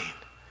mind.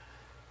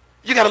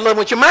 You got to love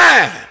with your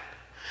mind.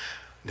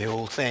 The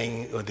old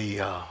saying, or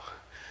the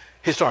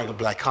historical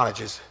black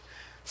colleges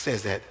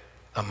says that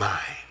a mind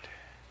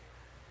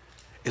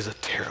is a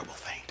terrible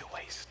thing to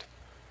waste.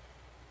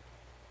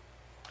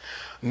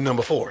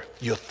 Number 4,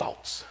 your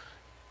thoughts.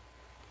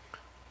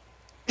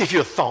 If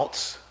your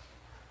thoughts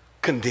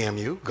condemn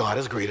you, God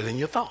is greater than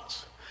your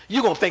thoughts.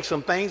 You're going to think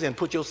some things and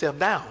put yourself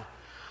down.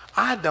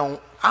 I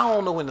don't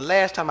know when the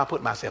last time I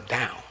put myself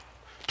down.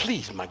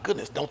 Please, my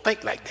goodness, don't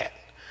think like that.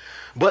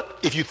 But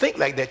if you think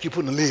like that, you're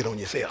putting a lid on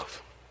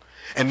yourself.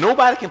 And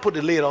nobody can put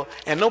the lid on,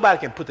 and nobody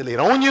can put the lid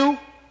on you,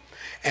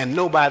 and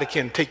nobody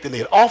can take the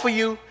lid off of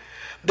you.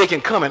 They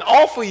can come and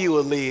offer you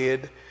a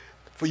lid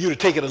for you to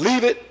take it or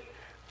leave it.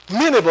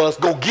 Many of us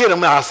go get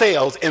them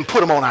ourselves and put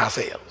them on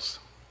ourselves.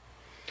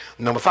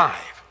 Number 5,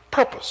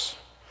 purpose.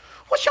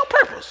 What's your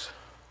purpose?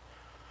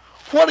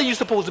 What are you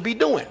supposed to be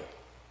doing?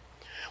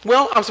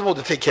 Well, I'm supposed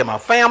to take care of my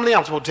family.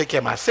 I'm supposed to take care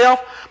of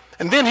myself.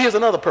 And then here's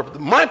another purpose.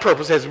 My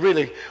purpose has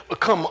really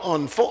come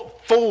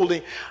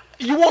unfolding.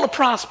 You want to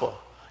prosper.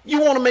 You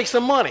want to make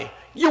some money.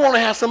 You want to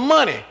have some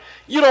money.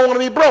 You don't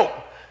want to be broke.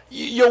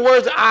 Your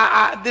words,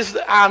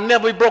 I'll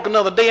never be broke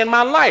another day in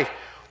my life.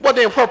 Well,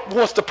 then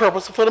what's the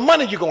purpose for the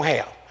money you're going to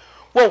have?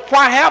 Well,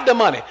 why have the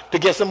money? To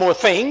get some more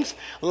things.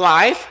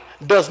 Life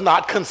does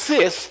not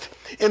consist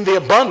in the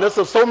abundance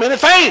of so many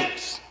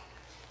things.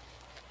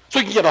 So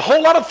you can get a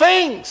whole lot of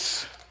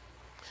things.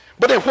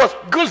 But then what's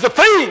good is the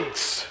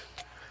things.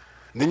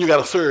 And then you got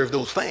to serve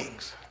those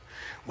things.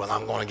 Well,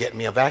 I'm going to get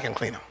me a vacuum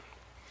cleaner.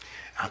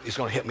 It's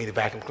going to help me to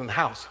vacuum clean the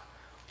house.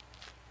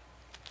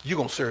 You're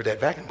going to serve that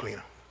vacuum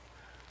cleaner.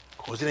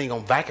 Because it ain't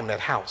going to vacuum that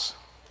house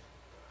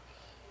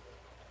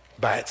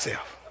by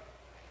itself.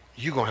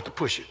 You're going to have to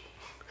push it.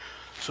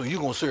 So you're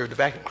going to serve the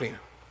vacuum cleaner.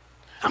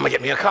 I'm going to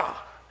get me a car.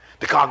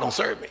 The car going to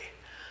serve me.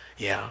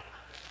 Yeah.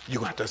 You're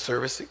going to have to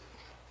service it,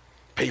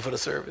 pay for the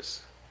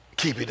service,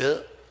 keep it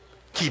up,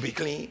 keep it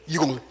clean.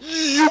 You're going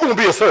to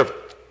be a servant.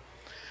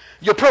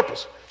 Your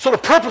purpose. So the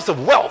purpose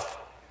of wealth,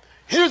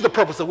 here's the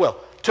purpose of wealth.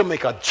 To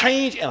make a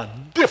change and a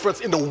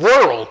difference in the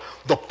world.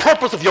 The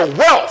purpose of your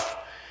wealth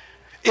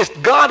is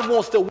God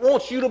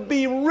wants you to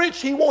be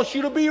rich. He wants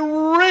you to be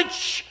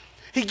rich.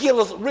 He gives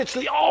us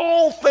richly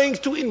all things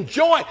to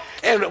enjoy.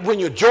 And when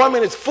your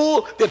enjoyment is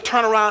full, then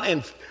turn around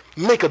and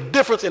make a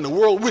difference in the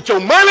world with your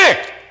money.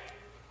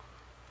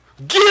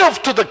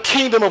 Give to the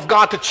kingdom of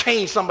God to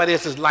change somebody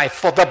else's life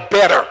for the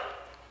better.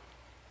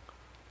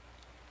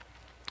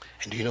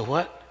 And do you know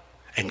what?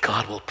 And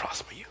God will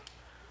prosper you.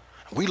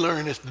 We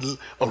learned this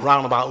a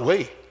roundabout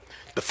way.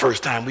 The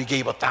first time we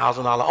gave a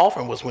 $1,000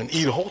 offering was when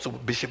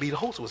Bishop Eda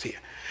Holzer was here.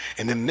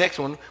 And then the next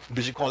one,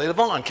 Bishop Cornelius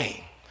Vaughn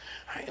came.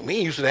 We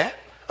ain't used to that.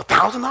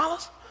 $1,000?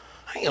 I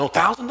ain't no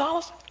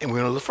 $1,000. And we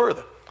went a little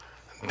further.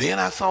 Then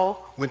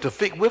went to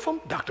Fick with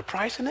them, Dr.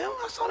 Price and them.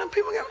 I saw them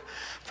people get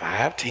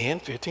 $5,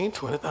 $10, $15,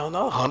 $20,000,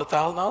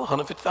 $100,000,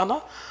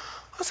 $150,000.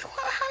 I said,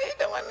 well, how are you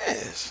doing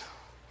this?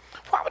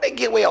 Why would they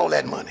give away all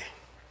that money?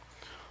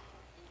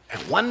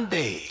 And one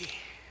day,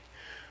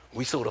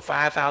 we sold a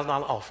 $5,000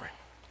 offering.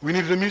 We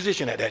needed a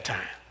musician at that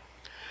time.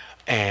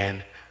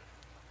 And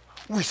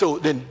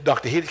then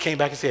Dr. Hiddix came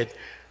back and said,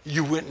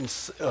 you went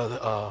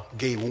and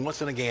gave once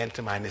and again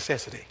to my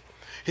necessity.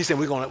 He said,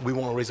 we want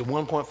to raise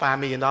 $1.5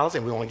 million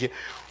and we want to give.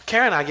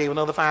 Karen and I gave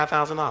another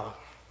 $5,000.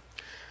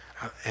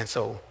 And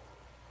so,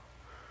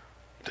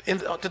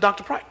 to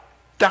Dr. Price.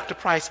 Dr.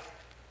 Price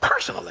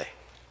personally.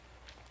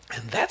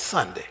 And that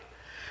Sunday,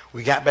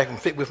 we got back from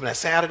Fit with him that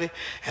Saturday,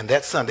 and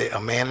that Sunday, a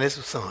man and his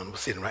son was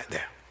sitting right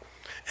there.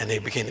 And they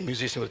became the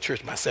musician with the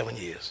church about 7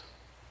 years.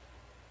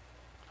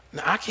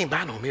 Now, I can't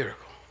buy no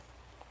miracle.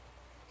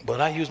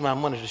 But I used my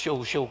money to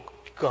show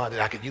God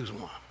that I could use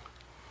one.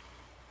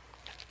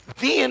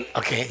 Then,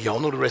 okay, y'all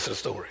know the rest of the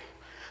story.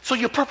 So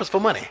your purpose for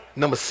money.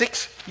 Number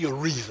 6, your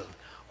reason.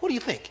 What do you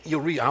think?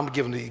 Your reason. I'm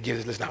give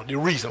this list now.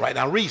 Your reason, right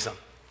now, reason.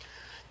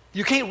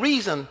 You can't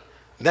reason.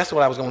 That's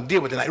what I was going to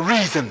deal with tonight,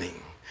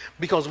 reasoning.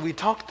 Because we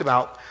talked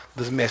about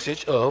this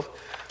message of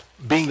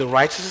being the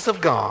righteousness of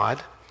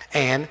God,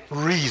 and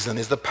reason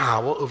is the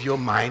power of your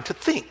mind to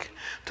think,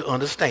 to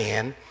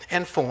understand,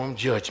 and form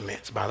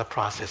judgments by the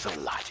process of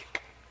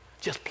logic.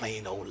 Just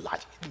plain old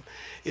logic.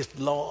 It's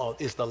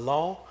the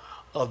law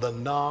of the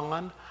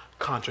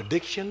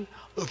non-contradiction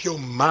of your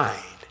mind.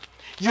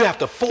 You have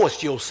to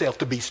force yourself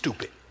to be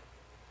stupid.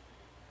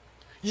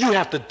 You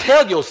have to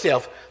tell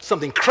yourself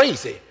something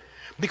crazy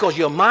because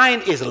your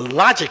mind is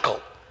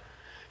logical.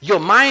 Your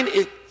mind,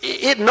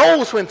 it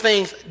knows when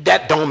things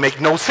that don't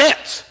make no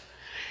sense.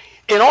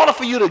 In order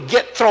for you to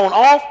get thrown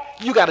off,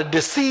 you got to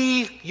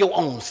deceive your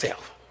own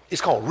self.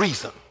 It's called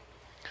reason.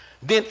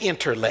 Then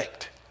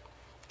intellect.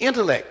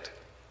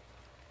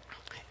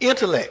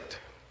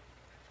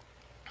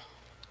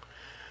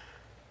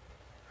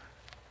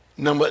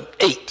 Number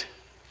 8,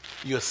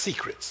 your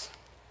secrets.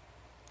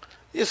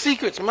 Your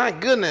secrets, my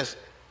goodness.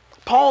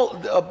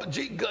 Paul,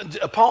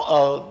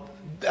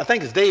 I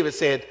think it's David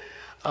said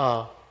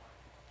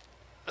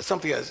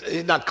something else.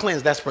 It's not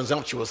cleansed, that's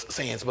presumptuous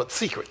sayings, but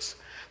secrets.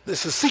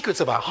 This is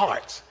secrets of our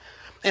hearts.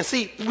 And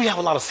see, we have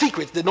a lot of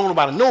secrets that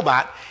nobody know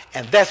about,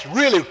 and that's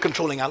really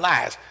controlling our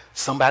lives.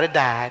 Somebody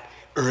died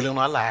early in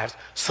our lives.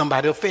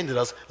 Somebody offended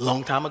us a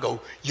long time ago.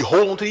 You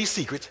hold on to these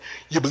secrets.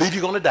 You believe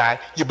you're going to die.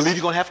 You believe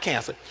you're going to have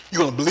cancer. You're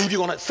going to believe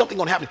something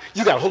going to happen.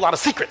 You got a whole lot of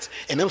secrets.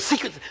 And them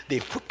secrets, they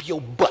whip your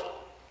butt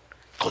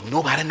because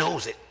nobody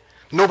knows it.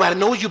 Nobody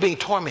knows you're being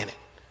tormented.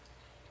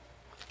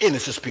 And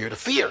it's a spirit of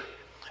fear.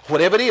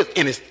 Whatever it is,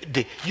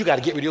 and you got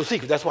to get rid of your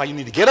secrets. That's why you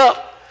need to get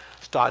up,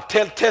 start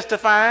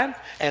testifying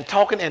and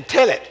talking and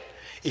tell it.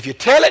 If you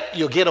tell it,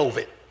 you'll get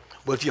over it.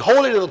 But if you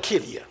hold it, it'll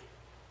kill you.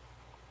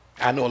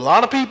 I know a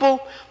lot of people,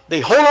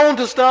 they hold on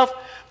to stuff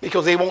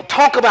because they won't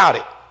talk about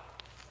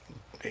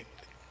it.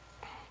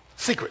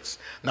 Secrets.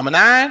 Number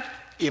 9,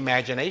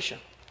 imagination.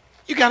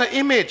 You got an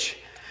image.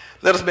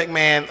 Let us make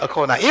man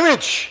according to our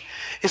image.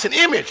 It's an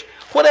image.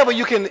 Whatever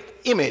you can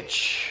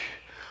image,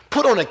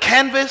 put on a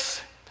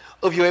canvas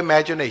of your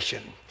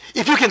imagination.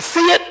 If you can see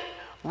it,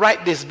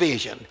 write this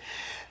vision.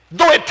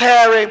 Though it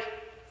tarry,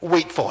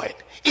 wait for it.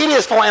 It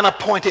is for an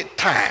appointed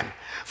time.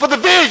 For the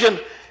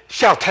vision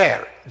shall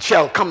tarry,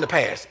 shall come to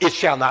pass. It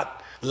shall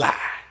not lie.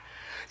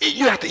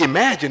 You have to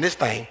imagine this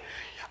thing.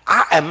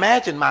 I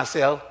imagine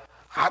myself,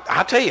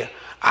 I tell you,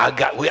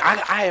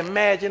 I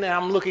imagine that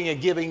I'm looking at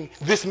giving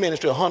this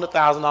ministry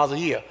 $100,000 a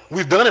year.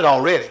 We've done it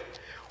already.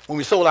 When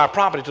we sold our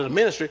property to the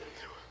ministry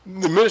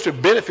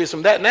benefits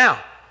from that now.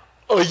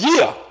 A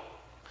year.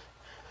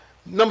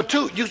 Number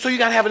 2, you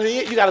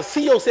got to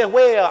see yourself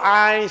well.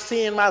 I ain't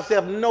seeing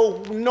myself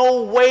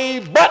no way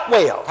but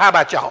well. How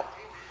about y'all?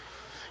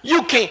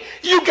 You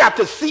got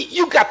to see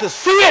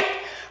it.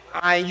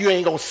 You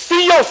ain't gonna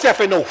see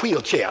yourself in no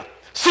wheelchair.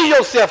 See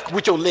yourself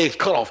with your legs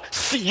cut off.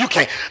 See, you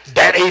can't.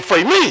 That ain't for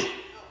me.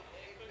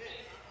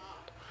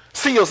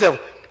 See yourself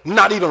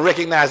not even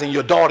recognizing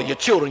your daughter, your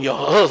children, your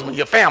husband,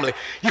 your family.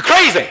 You're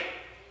crazy.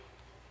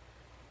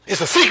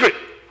 It's a secret.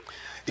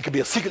 It could be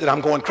a secret that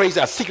I'm going crazy.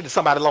 A secret that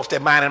somebody lost their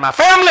mind in my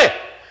family.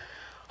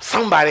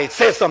 Somebody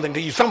said something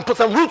to you. Put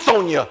some roots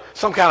on you.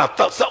 Some kind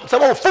of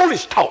some old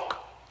foolish talk.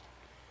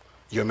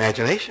 Your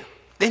imagination.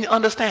 Then your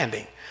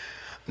understanding.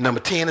 Number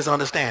 10 is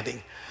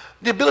understanding.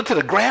 The ability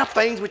to grab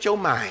things with your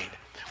mind.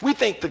 We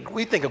think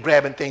of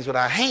grabbing things with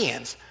our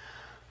hands.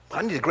 But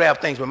I need to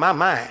grab things with my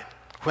mind.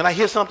 When I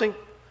hear something,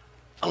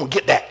 I'm going to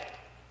get that.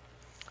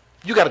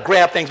 You got to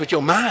grab things with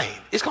your mind.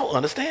 It's called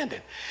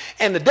understanding.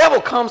 And the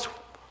devil comes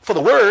for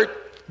the word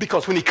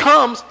because when he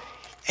comes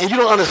and you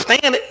don't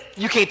understand it,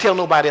 you can't tell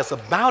nobody else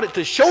about it.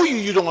 To show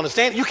you don't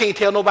understand it, you can't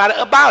tell nobody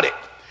about it.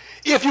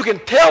 If you can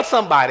tell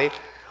somebody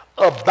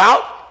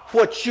about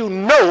what you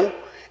know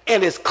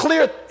and it's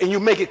clear and you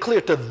make it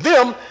clear to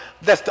them,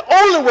 that's the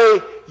only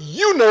way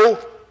you know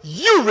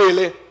you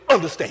really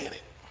understand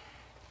it.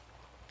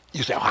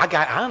 You say, oh,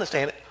 I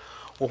understand it.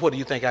 Well, what do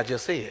you think I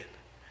just said?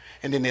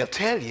 And then they'll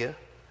tell you.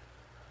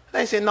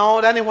 They say, no,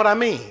 that ain't what I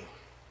mean.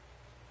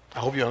 I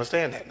hope you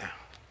understand that now.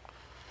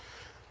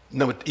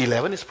 Number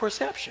 11 is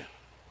perception.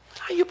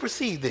 How you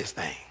perceive this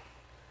thing.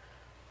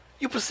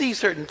 You perceive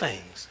certain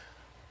things.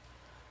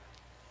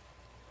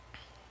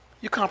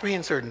 You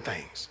comprehend certain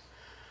things.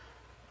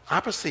 I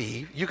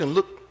perceive, you can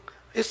look,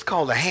 it's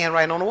called the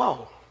handwriting on the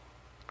wall.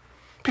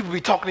 People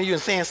be talking to you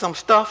and saying some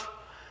stuff.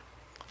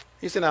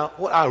 You say, now,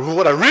 what I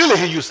really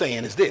hear you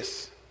saying is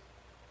this.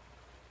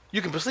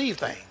 You can perceive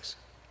things.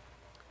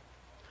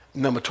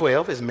 Number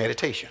 12 is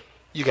meditation.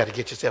 You got to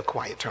get yourself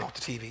quiet. Turn off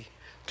the TV.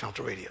 Turn off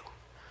the radio.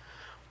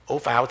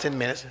 5 or 10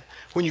 minutes.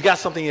 When you got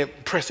something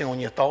pressing on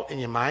your thought in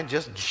your mind,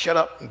 just shut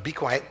up and be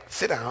quiet.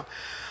 Sit down.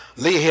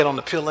 Lay your head on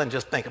the pillow and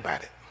just think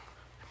about it.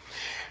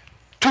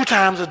 2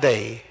 times a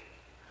day,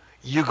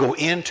 you go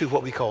into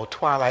what we call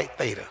twilight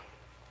theta.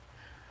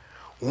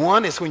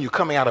 One is when you're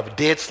coming out of a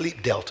dead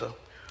sleep delta.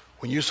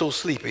 When you're so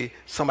sleepy,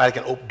 somebody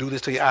can do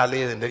this to your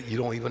eyelids and you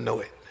don't even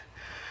know it.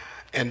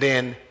 And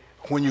then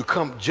when you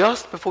come,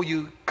 just before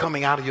you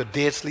coming out of your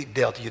dead sleep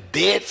delta, your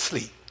dead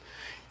sleep,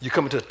 you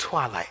come into a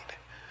twilight.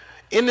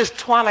 In this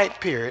twilight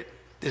period,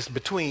 it's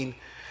between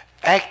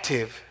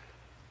active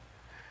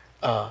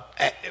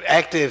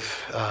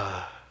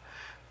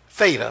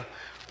theta.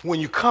 When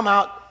you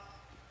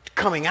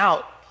coming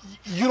out,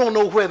 you don't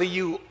know whether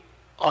you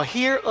are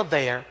here or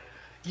there.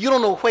 You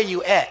don't know where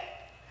you at.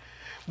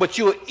 But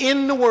you're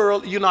in the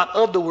world, you're not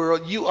of the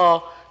world. You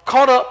are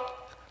caught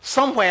up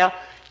somewhere.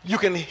 You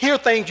can hear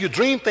things, you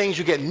dream things,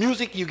 you get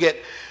music, you get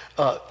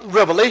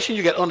revelation,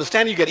 you get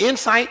understanding, you get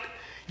insight.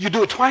 You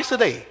do it twice a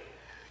day.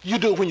 You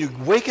do it when you're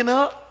waking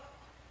up,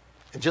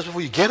 and just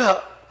before you get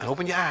up and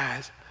open your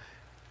eyes,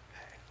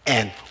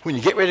 and when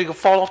you get ready to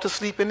fall off to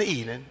sleep in the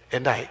evening,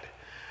 at night,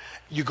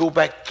 you go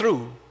back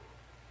through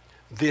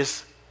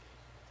this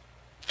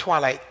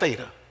twilight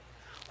theta,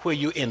 where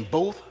you're in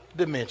both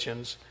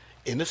dimensions,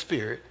 in the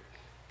spirit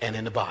and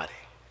in the body.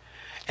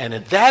 And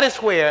that is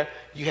where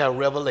you have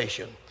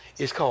revelation.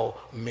 It's called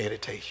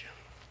meditation.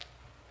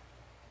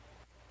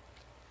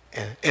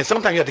 And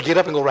sometimes you have to get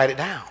up and go write it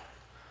down.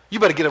 You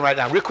better get it right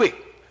down real quick.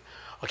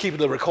 Or keep a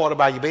little recorder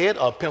by your bed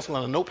or a pencil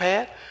and a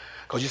notepad.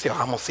 Because you say, oh,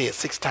 I'm going to say it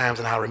 6 times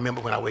and I'll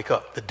remember when I wake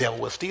up. The devil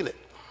will steal it.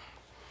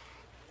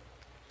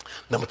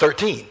 Number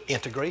 13,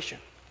 integration.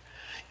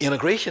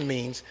 Integration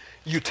means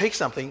you take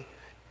something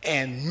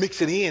and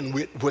mix it in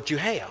with what you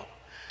have.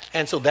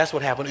 And so that's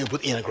what happened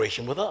with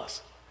integration with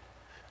us.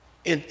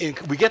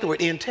 We get the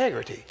word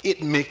integrity.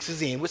 It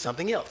mixes in with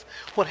something else.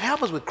 What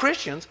happens with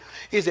Christians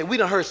is that we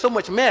done heard so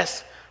much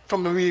mess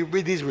from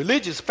these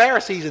religious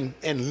Pharisees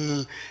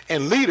and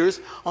leaders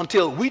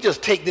until we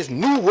just take this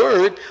new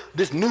word,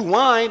 this new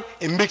wine,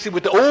 and mix it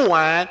with the old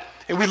wine,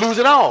 and we lose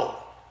it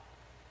all.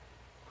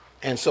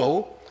 And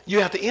so you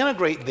have to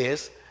integrate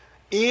this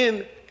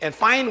in and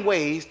find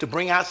ways to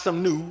bring out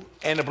some new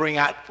and to bring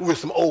out with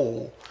some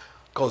old.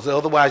 Because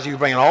otherwise, you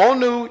bring it all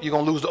new, you're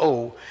going to lose the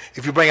old.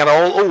 If you bring it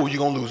all old, you're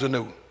going to lose the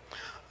new.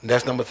 And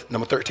that's number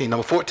 13.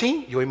 Number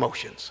 14, your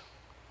emotions.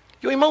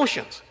 Your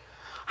emotions.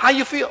 How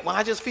you feel? Well,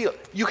 I just feel.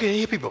 You can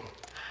hear people.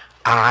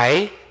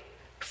 I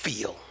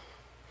feel.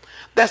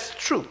 That's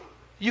true.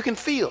 You can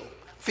feel.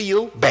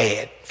 Feel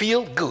bad.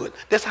 Feel good.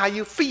 That's how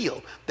you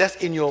feel. That's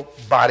in your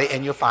body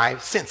and your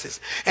 5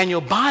 senses. And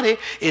your body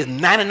is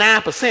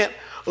 99%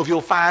 of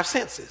your 5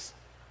 senses.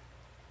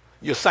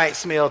 Your sight,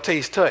 smell,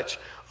 taste, touch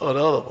are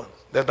the other ones.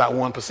 That's about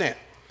 1%.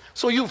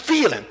 So you're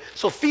feeling.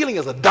 So feeling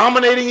is a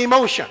dominating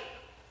emotion.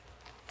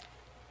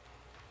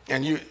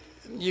 And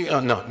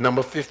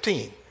number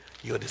 15,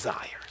 your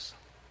desires.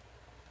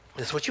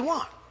 That's what you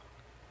want.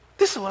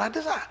 This is what I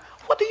desire.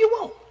 What do you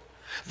want?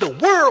 The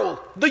world,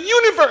 the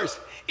universe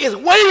is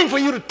waiting for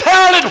you to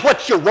tell it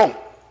what you want.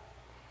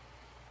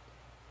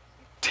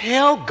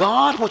 Tell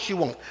God what you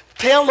want.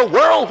 Tell the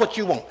world what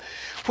you want.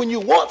 When you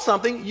want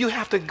something, you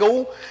have to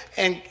go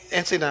and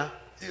say, now,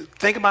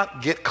 think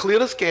about, clear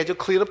the schedule,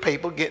 clear the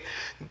paper,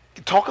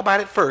 talk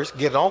about it first,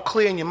 get it all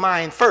clear in your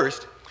mind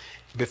first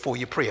before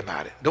you pray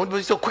about it. Don't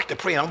be so quick to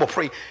pray. I'm going to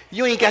pray.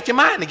 You ain't got your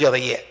mind together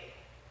yet.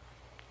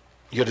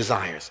 Your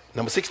desires.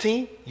 Number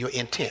 16, your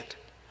intent.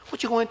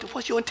 What's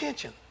your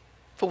intention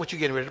for what you're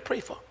getting ready to pray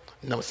for?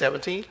 Number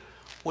 17,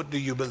 what do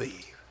you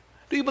believe?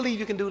 Do you believe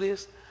you can do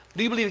this?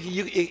 Do you believe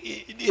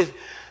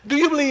do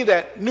you believe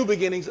that new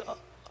beginnings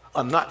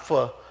are not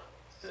for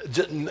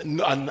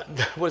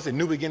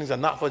new beginnings are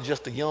not for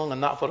just the young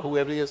and not for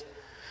whoever it is?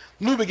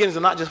 New beginnings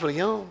are not just for the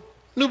young.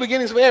 New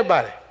beginnings for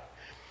everybody.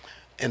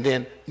 And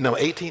then number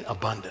 18,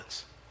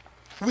 abundance.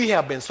 We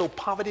have been so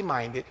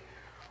poverty-minded.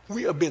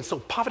 We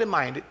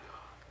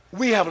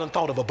haven't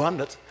thought of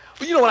abundance.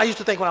 But you know what I used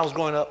to think when I was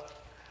growing up?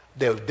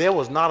 There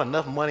was not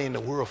enough money in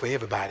the world for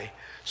everybody.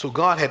 So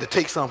God had to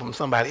take some from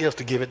somebody else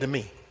to give it to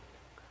me.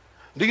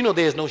 Do you know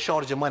there's no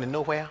shortage of money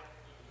nowhere?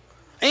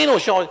 Ain't no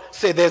shortage.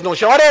 Say there's no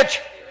shortage.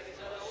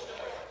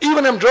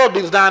 Even them drug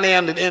dealers down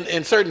there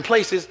in certain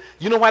places,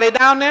 you know why they're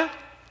down there?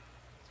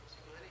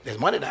 There's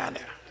money down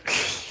there.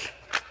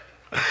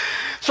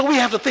 So we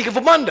have to think of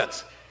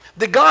abundance.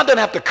 That God doesn't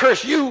have to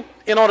curse you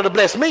in order to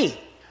bless me.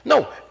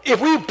 No,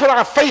 if we put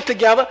our faith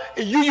together,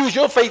 you use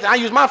your faith, I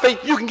use my faith,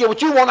 you can get what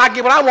you want, I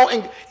get what I want.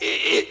 And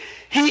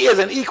he is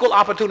an equal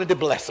opportunity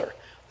blesser.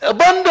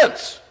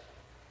 Abundance.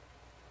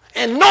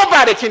 And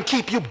nobody can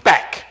keep you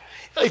back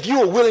if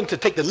you are willing to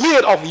take the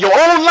lid off of your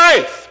own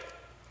life.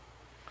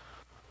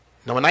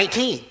 Number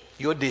 19,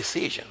 your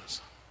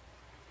decisions.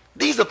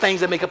 These are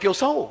things that make up your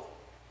soul.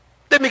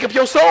 They make up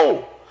your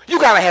soul. You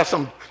got to have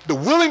the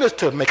willingness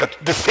to make a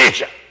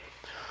decision.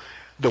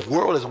 The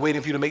world is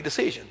waiting for you to make a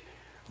decision.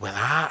 Well,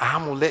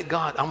 I'm going to let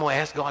God, I'm going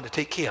to ask God to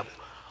take care of it.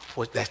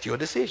 Well, that's your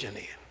decision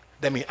then.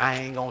 That means I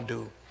ain't going to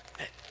do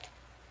that.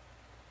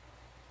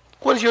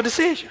 What is your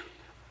decision?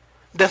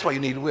 That's why you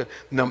need to will.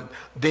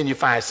 Then your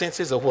 5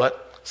 senses are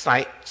what?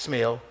 Sight,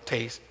 smell,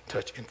 taste,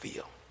 touch, and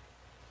feel.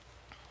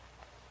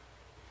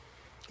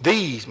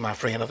 These, my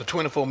friend, are the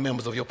 24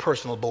 members of your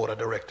personal board of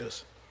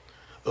directors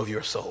of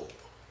your soul.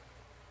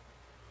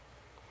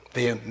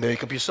 They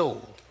make up your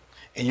soul.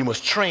 And you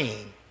must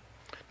train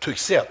to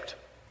accept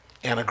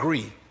and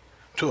agree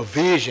to a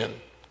vision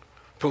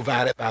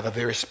provided by the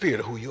very spirit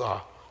of who you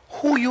are.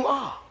 Who you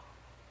are.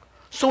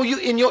 So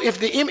in your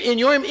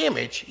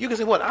image, you can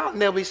say, what? I'll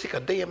never be sick a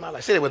day in my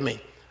life. Say that with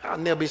me. I'll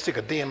never be sick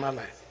a day in my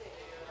life.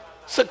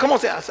 So come on,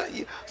 say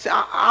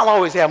I'll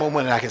always have more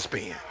money than I can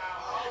spend.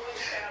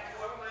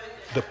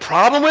 The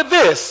problem with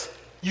this,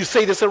 you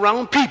say this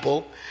around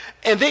people,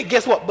 and then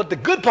guess what? But the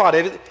good part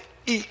of it,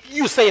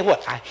 you say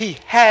what? He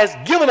has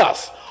given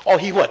us, or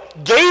he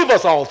what? Gave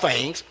us all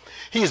things.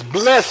 He's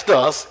blessed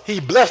us. He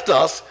blessed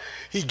us.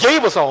 He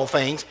gave us all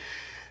things.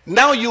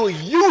 Now you're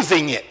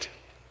using it.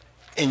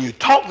 And you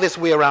talk this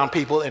way around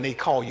people, and they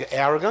call you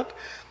arrogant.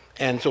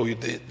 And so,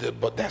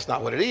 but that's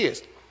not what it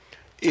is.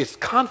 It's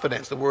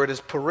confidence. The word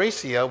is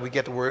parasia. We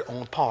get the word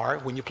on par.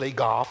 When you play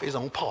golf, it's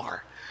on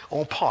par.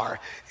 On par.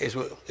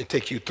 It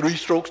takes you 3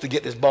 strokes to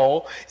get this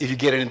ball. If you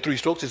get it in 3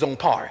 strokes, it's on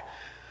par.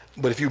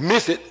 But if you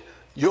miss it,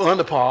 you're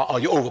under par or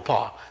you're over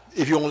par.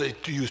 If you only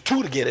use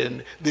 2 to get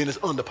it, then it's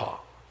under par.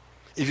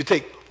 If you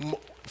take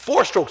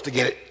 4 strokes to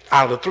get it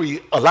out of the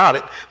 3 allowed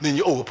it, then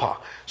you over par.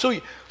 So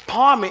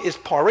par is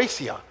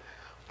paracia.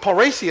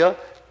 Paracia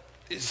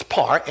is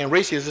par and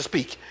racia is to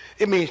speak.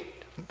 It means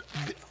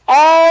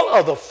all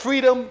of the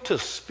freedom to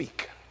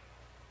speak.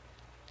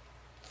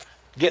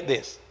 Get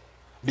this.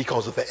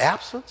 Because of the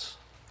absence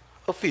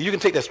of fear. You can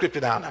take that scripture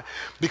down now.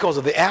 Because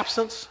of the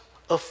absence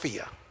of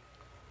fear.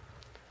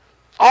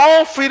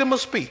 All freedom of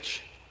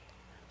speech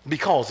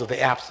because of the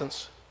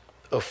absence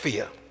of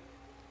fear.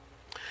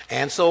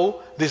 And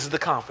so this is the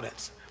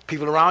confidence.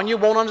 People around you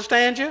won't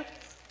understand you.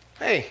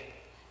 Hey,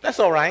 that's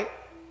all right.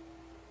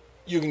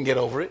 You can get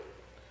over it.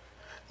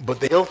 But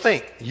they'll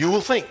think, you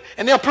will think,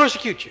 and they'll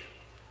persecute you.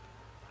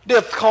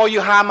 They'll call you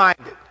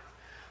high-minded.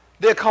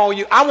 They'll call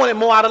you, I wanted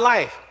more out of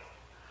life.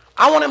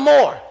 I wanted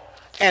more.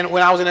 And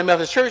when I was in the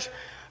Methodist church,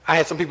 I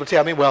had some people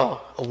tell me,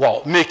 well,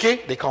 Walt, Mickey,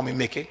 they call me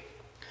Mickey.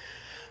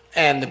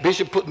 And the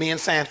bishop put me in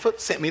Sanford,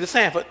 sent me to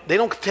Sanford. They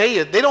don't tell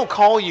you, they don't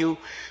call you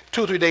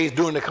 2 or 3 days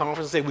during the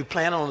conference and say, we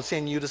plan on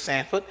sending you to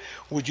Sanford.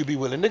 Would you be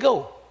willing to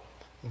go?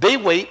 They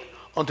wait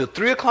until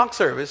 3 o'clock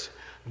service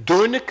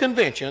during the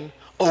convention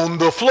on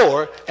the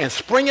floor and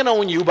spring it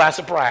on you by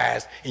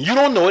surprise. And you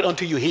don't know it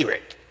until you hear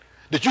it.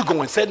 That you're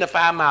going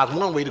 75 miles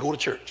one way to go to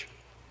church.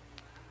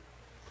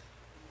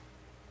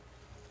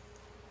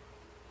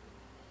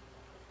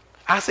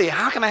 I say,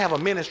 how can I have a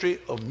ministry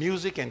of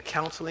music and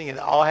counseling and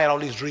all had all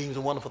these dreams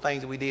and wonderful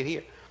things that we did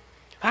here?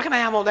 How can I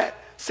have all that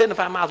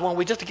 75 miles one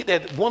way just to get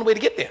there, one way to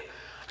get there?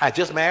 I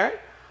just married.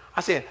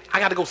 I said, I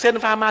got to go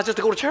 75 miles just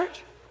to go to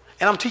church?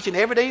 And I'm teaching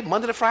every day,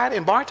 Monday to Friday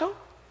in Bartow?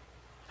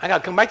 I got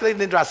to come back to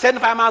and then drive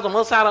 75 miles on the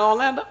other side of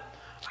Orlando?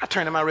 I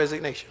turned in my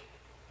resignation.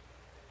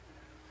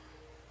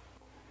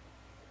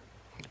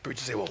 The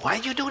preacher said, well, why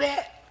did you do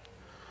that?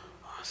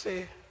 I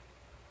said,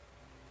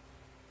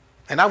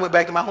 and I went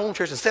back to my home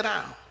church and sat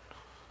down.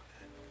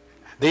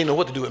 They didn't know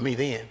what to do with me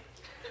then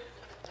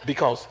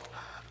because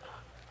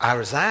I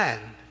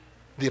resigned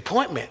the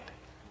appointment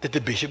that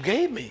the bishop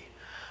gave me.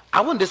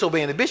 I wasn't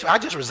disobeying the bishop. I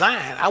just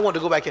resigned. I wanted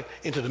to go back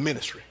into the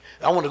ministry.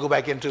 I wanted to go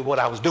back into what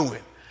I was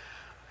doing.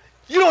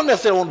 You don't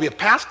necessarily want to be a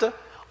pastor.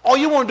 All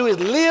you want to do is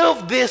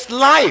live this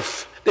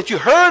life that you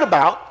heard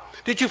about,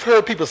 that you've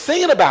heard people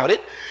singing about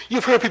it,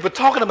 you've heard people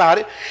talking about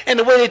it, and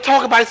the way they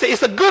talk about it, say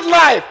it's a good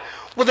life.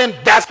 Well, then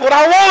that's what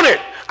I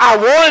wanted. I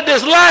wanted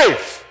this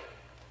life.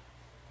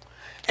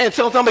 And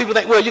so some people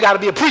think, well, you got to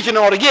be a preacher in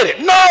order to get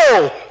it.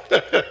 No!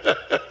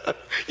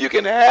 You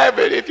can have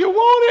it if you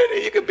want it,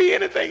 and you can be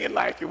anything in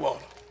life you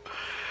want.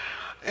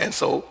 And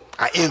so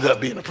I ended up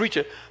being a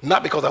preacher,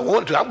 not because I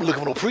wanted to. I was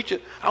looking for no preacher.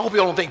 I hope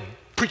y'all don't think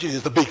preaching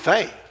is the big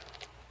thing.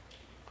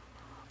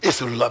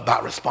 It's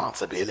about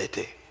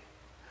responsibility,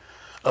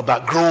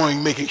 about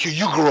growing, making sure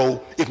you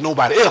grow. If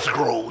nobody else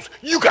grows,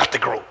 you got to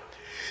grow.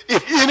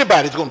 If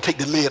anybody's going to take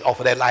the lid off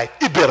of that life,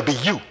 it better be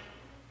you.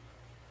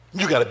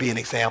 You got to be an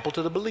example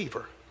to the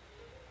believer.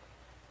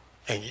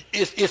 And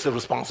it's a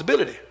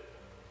responsibility.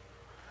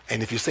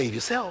 And if you save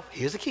yourself,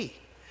 here's the key.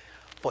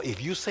 For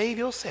if you save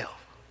yourself,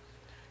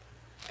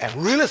 and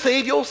really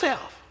save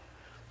yourself,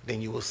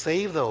 then you will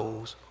save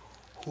those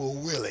who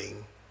are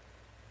willing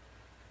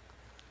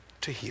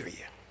to hear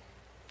you.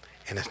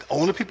 And that's the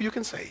only people you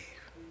can save.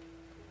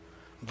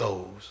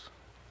 Those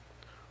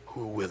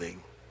who are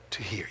willing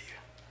to hear you.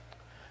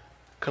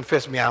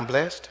 Confess me, I'm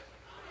blessed.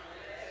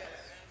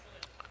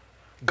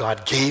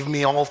 God gave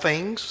me all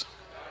things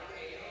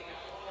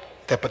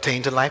that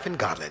pertain to life and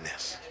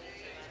godliness.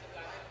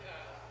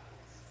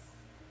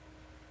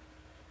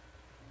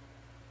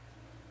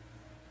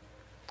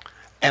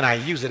 And I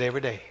use it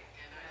every day.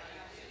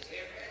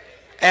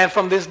 And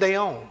from this day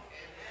on,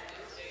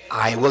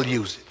 I will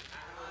use it.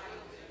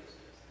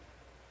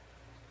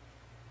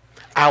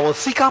 I will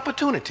seek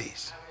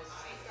opportunities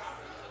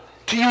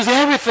to use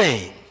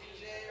everything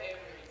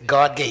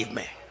God gave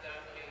me.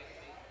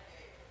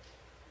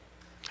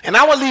 And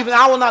I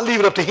will not leave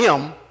it up to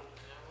him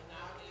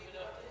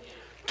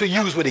to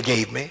use what he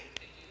gave me.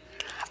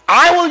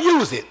 I will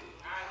use it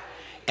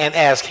and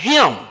ask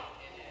him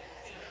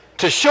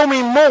to show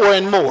me more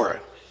and more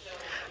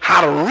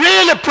how to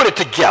really put it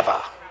together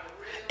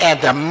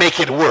and to make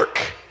it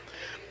work,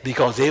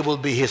 because it will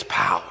be his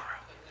power.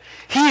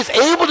 He is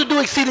able to do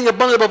exceeding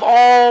abundantly above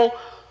all,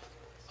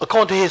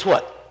 according to his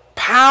what?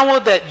 Power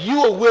that you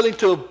are willing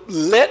to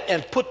let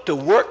and put to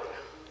work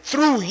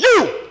through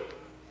you.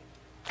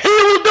 He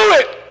will do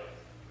it.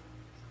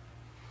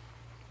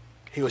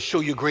 He will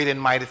show you great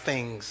and mighty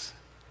things,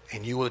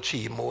 and you will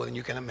achieve more than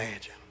you can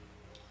imagine.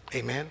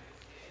 Amen.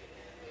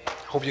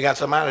 Hope you got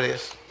some out of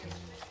this.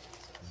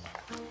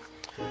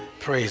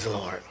 Praise the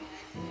Lord.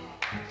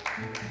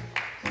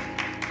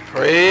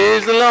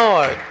 Praise the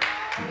Lord.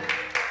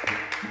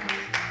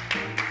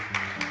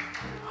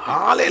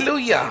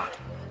 Hallelujah.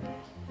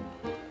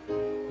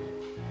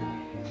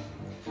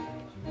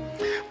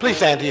 Please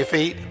stand to your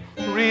feet.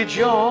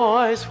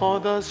 Rejoice for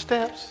the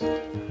steps.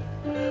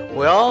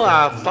 Well,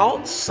 I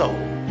thought so.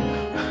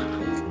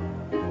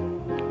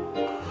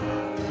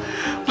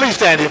 Please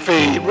stand to your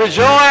feet.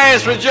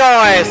 Rejoice,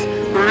 rejoice,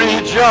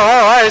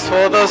 rejoice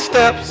for the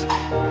steps.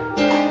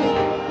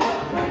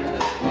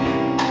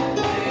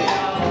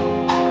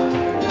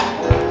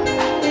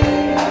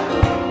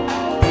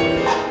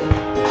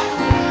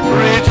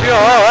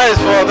 Rejoice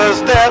for the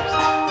steps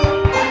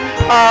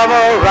of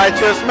a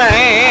righteous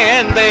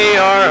man. They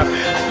are,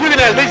 you can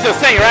at least just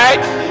sing, right?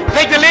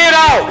 Take the lid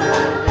off.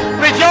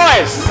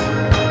 Rejoice.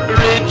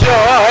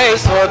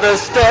 Rejoice for the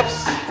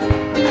steps.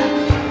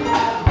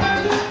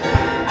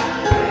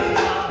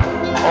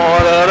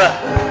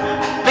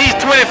 These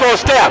 24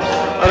 steps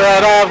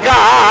of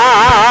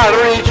God.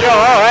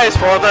 Rejoice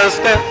for the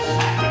steps.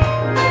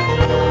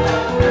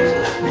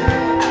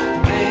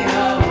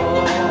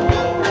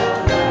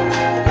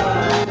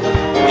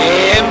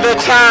 In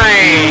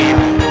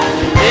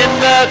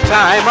the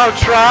time of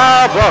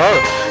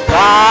trouble,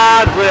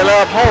 God will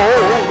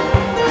uphold.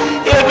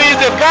 It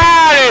means if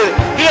God is,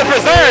 he'll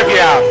preserve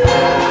you.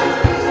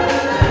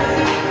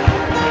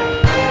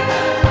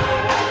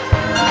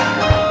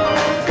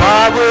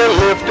 God will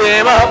lift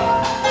him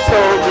up, so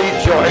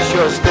rejoice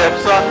your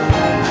steps up.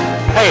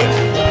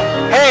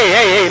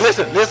 Hey,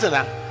 listen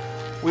now.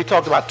 We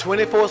talked about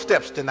 24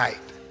 steps tonight.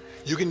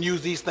 You can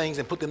use these things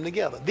and put them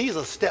together. These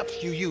are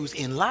steps you use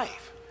in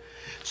life.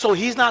 So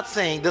he's not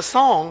saying, the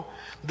song,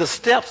 the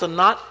steps are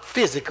not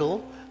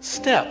physical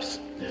steps,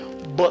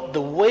 but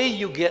the way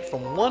you get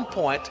from one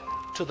point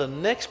to the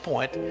next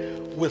point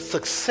with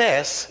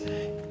success,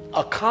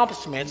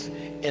 accomplishments,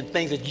 and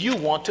things that you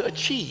want to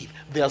achieve.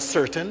 There are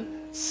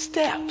certain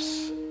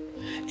steps.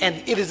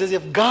 And it is as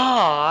if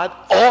God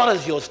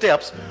orders your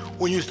steps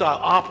when you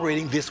start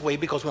operating this way,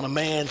 because when a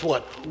man's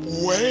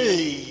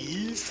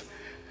ways,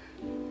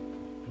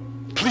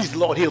 please,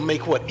 Lord, he'll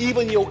make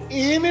even your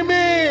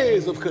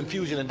enemies of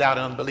confusion and doubt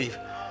and unbelief.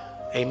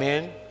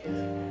 Amen.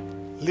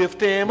 Lift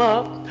them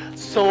up,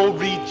 so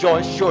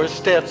rejoice, your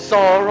steps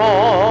are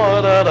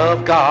ordered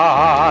of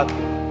God.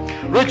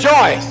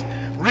 Rejoice,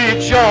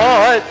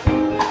 rejoice.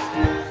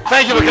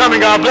 Thank you for coming,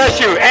 God bless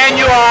you. And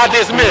you are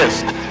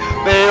dismissed.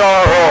 They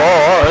are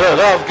ordered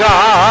of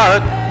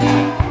God.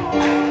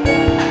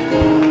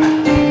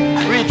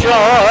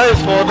 Rejoice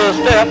for the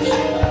steps.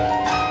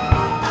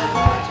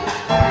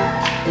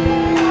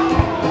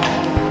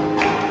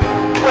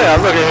 Well,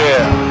 look at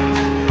here.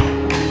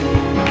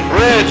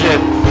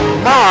 Bridget,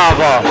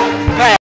 Marva,